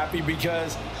pretty happy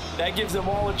because that gives them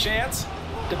all a chance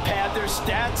to pad their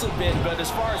stats a bit. But as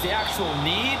far as the actual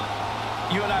need,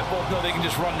 you and I both know they can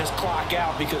just run this clock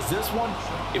out because this one,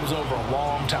 it was over a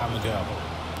long time ago.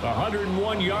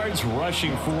 101 yards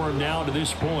rushing for him now to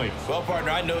this point. Well, partner,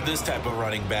 I know this type of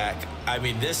running back. I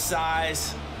mean, this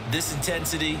size, this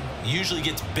intensity usually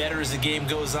gets better as the game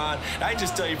goes on. I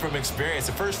just tell you from experience,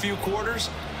 the first few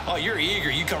quarters, oh, you're eager.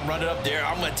 You come running up there.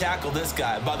 I'm going to tackle this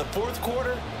guy. By the fourth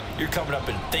quarter, you're coming up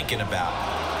and thinking about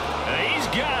it. And he's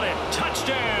got it.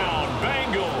 Touchdown,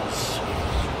 Bengals.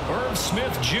 Herb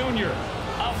Smith Jr.,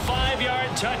 a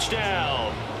 5-yard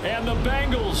touchdown. And the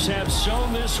Bengals have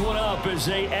sewn this one up as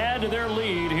they add to their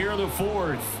lead here in the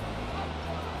fourth.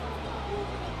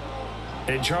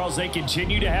 And, Charles, they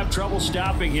continue to have trouble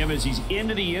stopping him as he's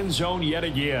into the end zone yet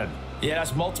again. Yeah,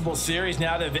 that's multiple series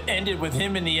now that have ended with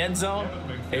him in the end zone.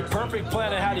 A perfect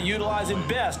plan on how to utilize him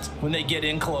best when they get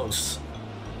in close.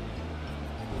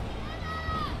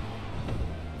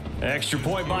 Extra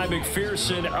point by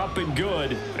McPherson, up and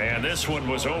good. And this one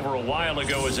was over a while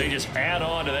ago as they just add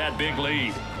on to that big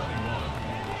lead.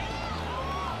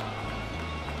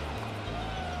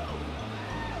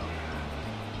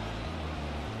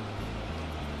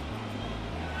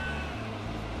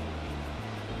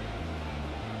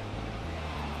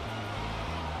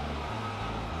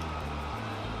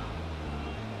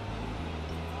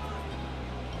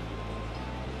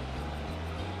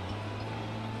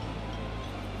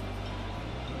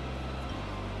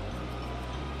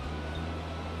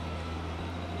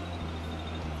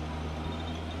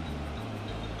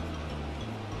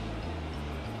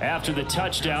 After the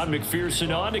touchdown,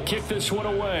 McPherson on to kick this one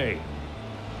away.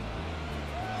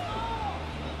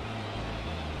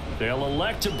 They'll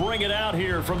elect to bring it out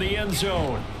here from the end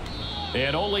zone.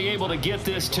 And only able to get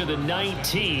this to the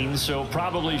 19, so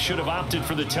probably should have opted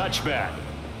for the touchback.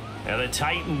 And the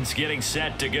Titans getting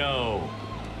set to go.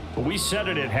 We said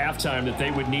it at halftime that they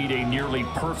would need a nearly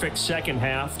perfect second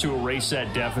half to erase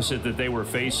that deficit that they were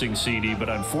facing, CD, but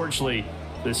unfortunately,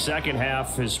 the second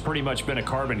half has pretty much been a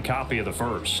carbon copy of the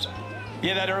first.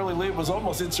 Yeah, that early lead was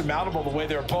almost insurmountable the way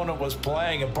their opponent was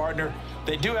playing. And, partner,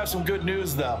 they do have some good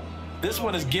news, though. This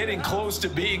one is getting close to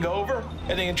being over,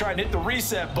 and they can try and hit the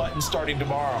reset button starting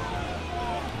tomorrow.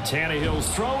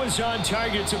 Tannehill's throw is on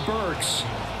target to Burks.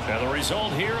 And the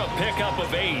result here, a pickup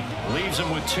of 8. Leaves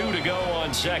them with 2 to go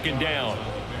on second down.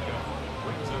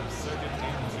 Brings up second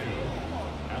and 2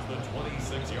 at the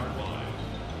 26-yard line.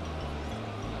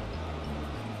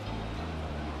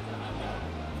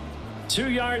 Two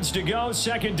yards to go,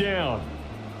 second down.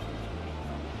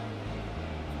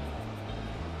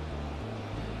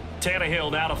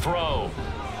 Tannehill now to throw.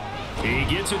 He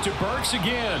gets it to Burks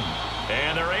again.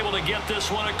 And they're able to get this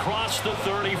one across the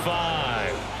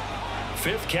 35.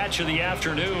 5th catch of the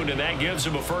afternoon, and that gives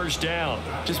him a first down.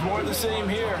 Just more of the same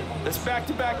here. That's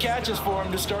back-to-back catches for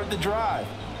him to start the drive.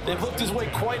 They've looked his way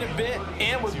quite a bit,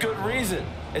 and with good reason,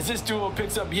 as this duo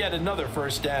picks up yet another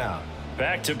first down.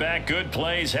 Back-to-back good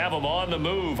plays have him on the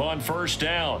move on first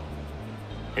down.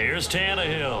 Here's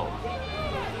Tannehill.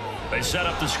 They set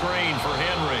up the screen for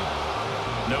Henry.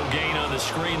 No gain on the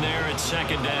screen there at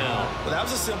second down. Well, that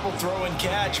was a simple throw and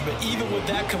catch, but even with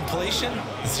that completion,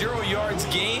 0 yards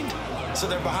gained, so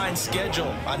they're behind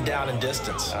schedule on down and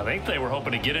distance. I think they were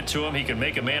hoping to get it to him. He could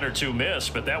make a man or two miss,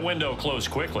 but that window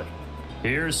closed quickly.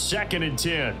 Here's second and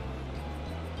 10.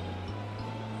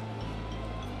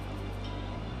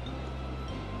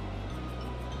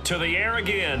 To the air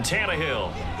again,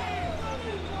 Tannehill.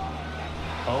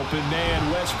 Open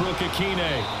man,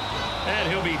 Westbrook-Ikhine. And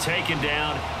he'll be taken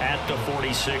down at the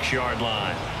 46-yard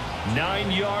line.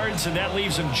 9 yards, and that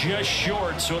leaves him just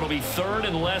short, so it'll be third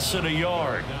and less than a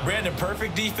yard. Brandon,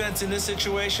 perfect defense in this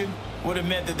situation would have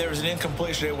meant that there was an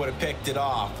incompletion. They would have picked it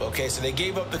off. Okay, so they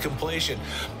gave up the completion.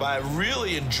 But I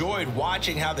really enjoyed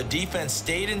watching how the defense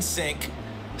stayed in sync,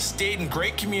 stayed in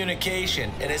great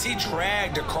communication, and as he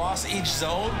dragged across each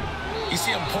zone, you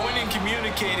see him pointing,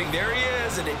 communicating. There he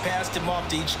is, and they passed him off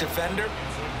to each defender.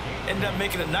 Ended up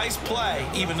making a nice play,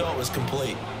 even though it was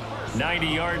complete. 90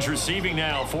 yards receiving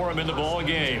now for him in the ball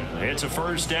game. It's a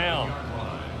first down.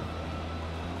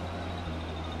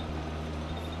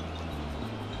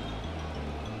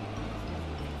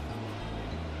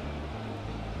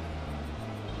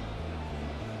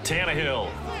 Tannehill.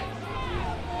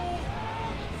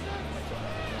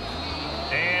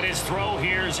 And his throw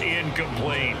here's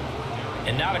incomplete.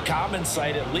 And not a common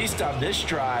sight, at least on this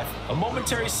drive. A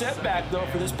momentary setback, though,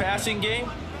 for this passing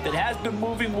game that has been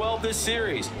moving well this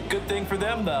series. Good thing for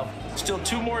them, though. Still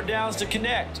 2 more downs to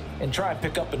connect and try and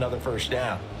pick up another first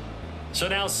down. So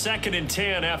now 2nd and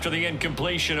 10 after the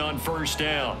incompletion on first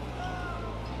down.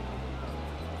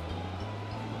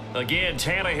 Again,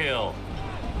 Tannehill.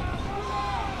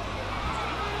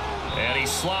 And he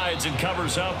slides and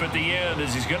covers up at the end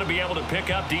as he's going to be able to pick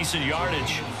up decent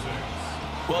yardage.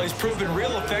 Well, he's proven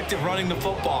real effective running the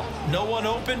football. No one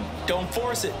open, don't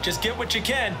force it. Just get what you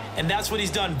can, and that's what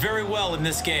he's done very well in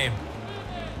this game.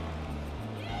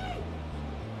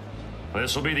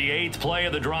 This will be the 8th play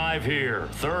of the drive here.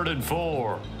 3rd and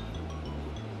 4.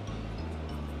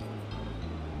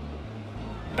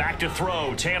 Back to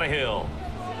throw, Tannehill.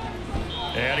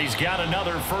 And he's got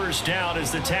another first down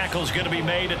as the tackle's going to be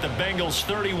made at the Bengals'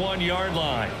 31-yard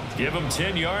line. Give him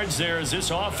 10 yards there as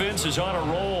this offense is on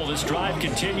a roll. This drive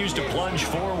continues to plunge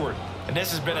forward. And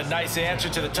this has been a nice answer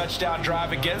to the touchdown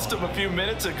drive against them a few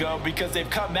minutes ago because they've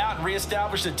come out and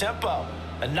reestablished the tempo.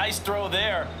 A nice throw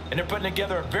there, and they're putting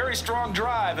together a very strong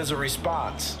drive as a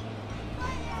response.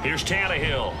 Here's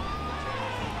Tannehill.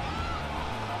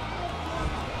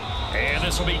 And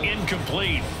this will be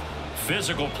incomplete.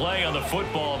 Physical play on the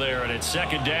football there, and it's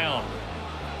 2nd down.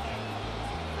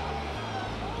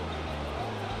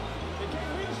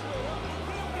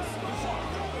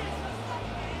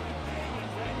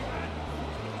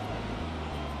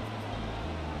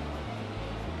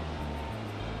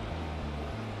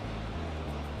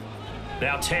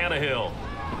 Now Tannehill.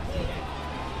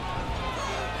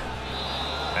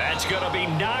 That's going to be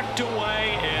knocked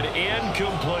away and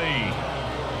incomplete.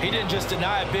 He didn't just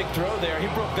deny a big throw there. He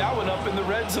broke that one up in the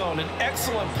red zone. An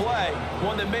excellent play,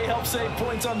 one that may help save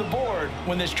points on the board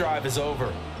when this drive is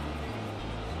over.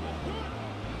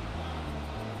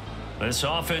 This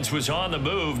offense was on the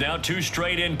move. Now 2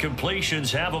 straight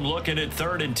incompletions have them looking at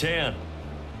 3rd and 10.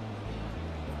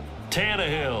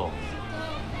 Tannehill.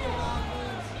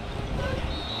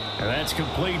 And that's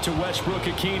complete to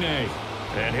Westbrook-Ikhine.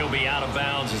 And he'll be out of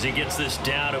bounds as he gets this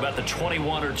down to about the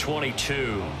 21 or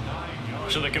 22.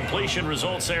 So the completion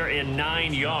results there in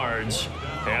 9 yards.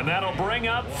 And that'll bring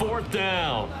up 4th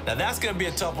down. Now that's going to be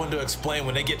a tough one to explain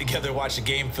when they get together and watch the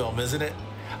game film, isn't it?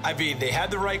 I mean, they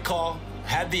had the right call,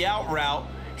 had the out route.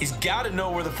 He's got to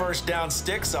know where the first down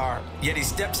sticks are, yet he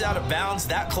steps out of bounds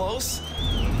that close.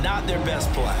 Not their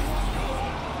best play.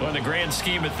 Well, in the grand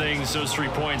scheme of things, those 3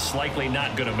 points likely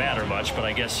not going to matter much, but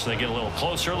I guess they get a little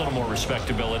closer, a little more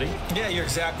respectability. Yeah, you're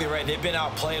exactly right. They've been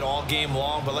outplayed all game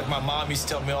long, but like my mom used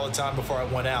to tell me all the time before I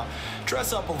went out,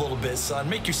 dress up a little bit, son.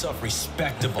 Make yourself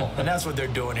respectable. And that's what they're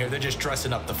doing here. They're just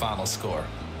dressing up the final score.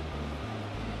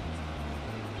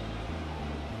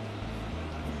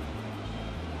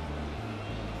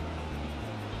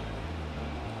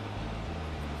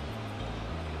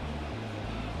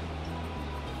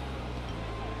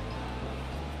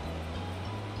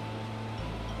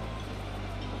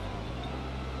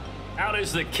 Out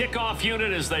is the kickoff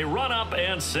unit as they run up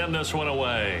and send this one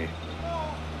away.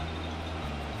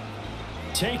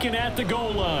 Taken at the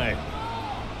goal line.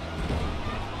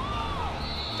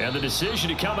 And the decision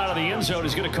to come out of the end zone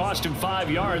is going to cost him 5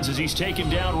 yards as he's taken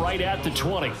down right at the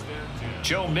 20.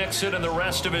 Joe Mixon and the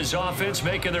rest of his offense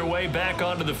making their way back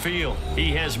onto the field.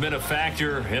 He has been a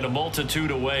factor in a multitude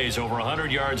of ways. Over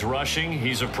 100 yards rushing.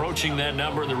 He's approaching that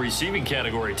number in the receiving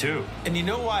category, too. And you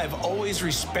know why I've always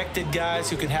respected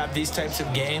guys who can have these types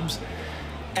of games?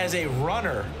 As a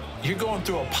runner, you're going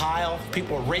through a pile.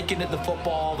 People are raking at the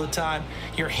football all the time.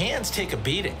 Your hands take a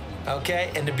beating,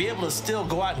 okay? And to be able to still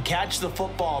go out and catch the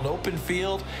football in open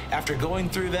field after going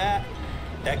through that,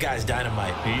 that guy's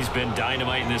dynamite. He's been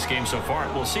dynamite in this game so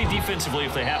far. We'll see defensively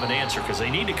if they have an answer because they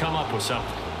need to come up with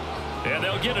something. And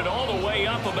they'll get it all the way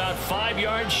up about 5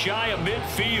 yards shy of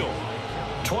midfield.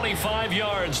 25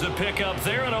 yards the pickup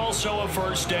there and also a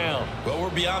first down. Well, we're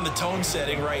beyond the tone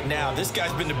setting right now. This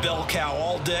guy's been the bell cow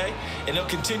all day, and they'll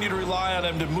continue to rely on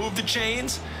him to move the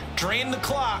chains, drain the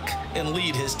clock, and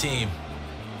lead his team.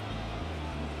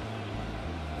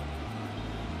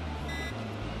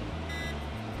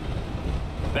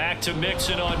 Back to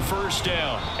Mixon on first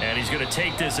down. And he's going to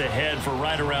take this ahead for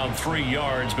right around 3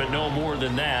 yards, but no more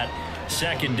than that.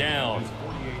 2nd down.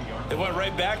 They went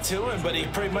right back to him, but he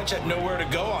pretty much had nowhere to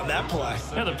go on that play.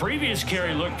 Now, the previous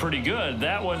carry looked pretty good.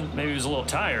 That one, maybe he was a little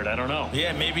tired. I don't know.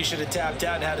 Yeah, maybe he should have tapped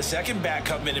out and had a second back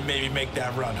come in and maybe make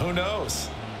that run. Who knows?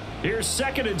 Here's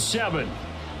 2nd and 7.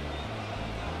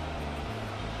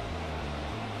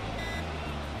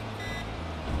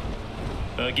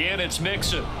 Again, it's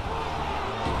Mixon.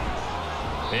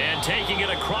 And taking it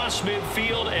across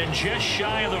midfield and just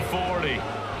shy of the 40.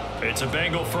 It's a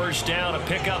Bengal first down, a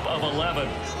pickup of 11.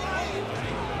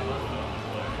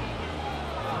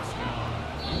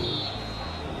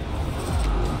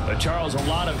 Charles, a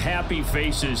lot of happy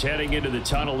faces heading into the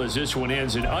tunnel as this one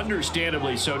ends, and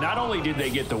understandably so. Not only did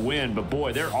they get the win, but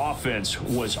boy, their offense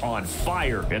was on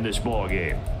fire in this ball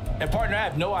game. And partner, I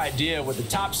have no idea what the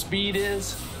top speed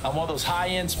is on one of those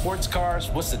high-end sports cars.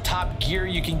 What's the top gear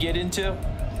you can get into?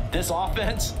 This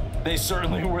offense, they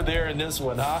certainly were there in this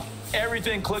one, huh?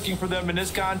 Everything clicking for them in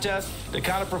this contest, the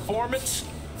kind of performance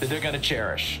that they're going to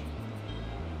cherish.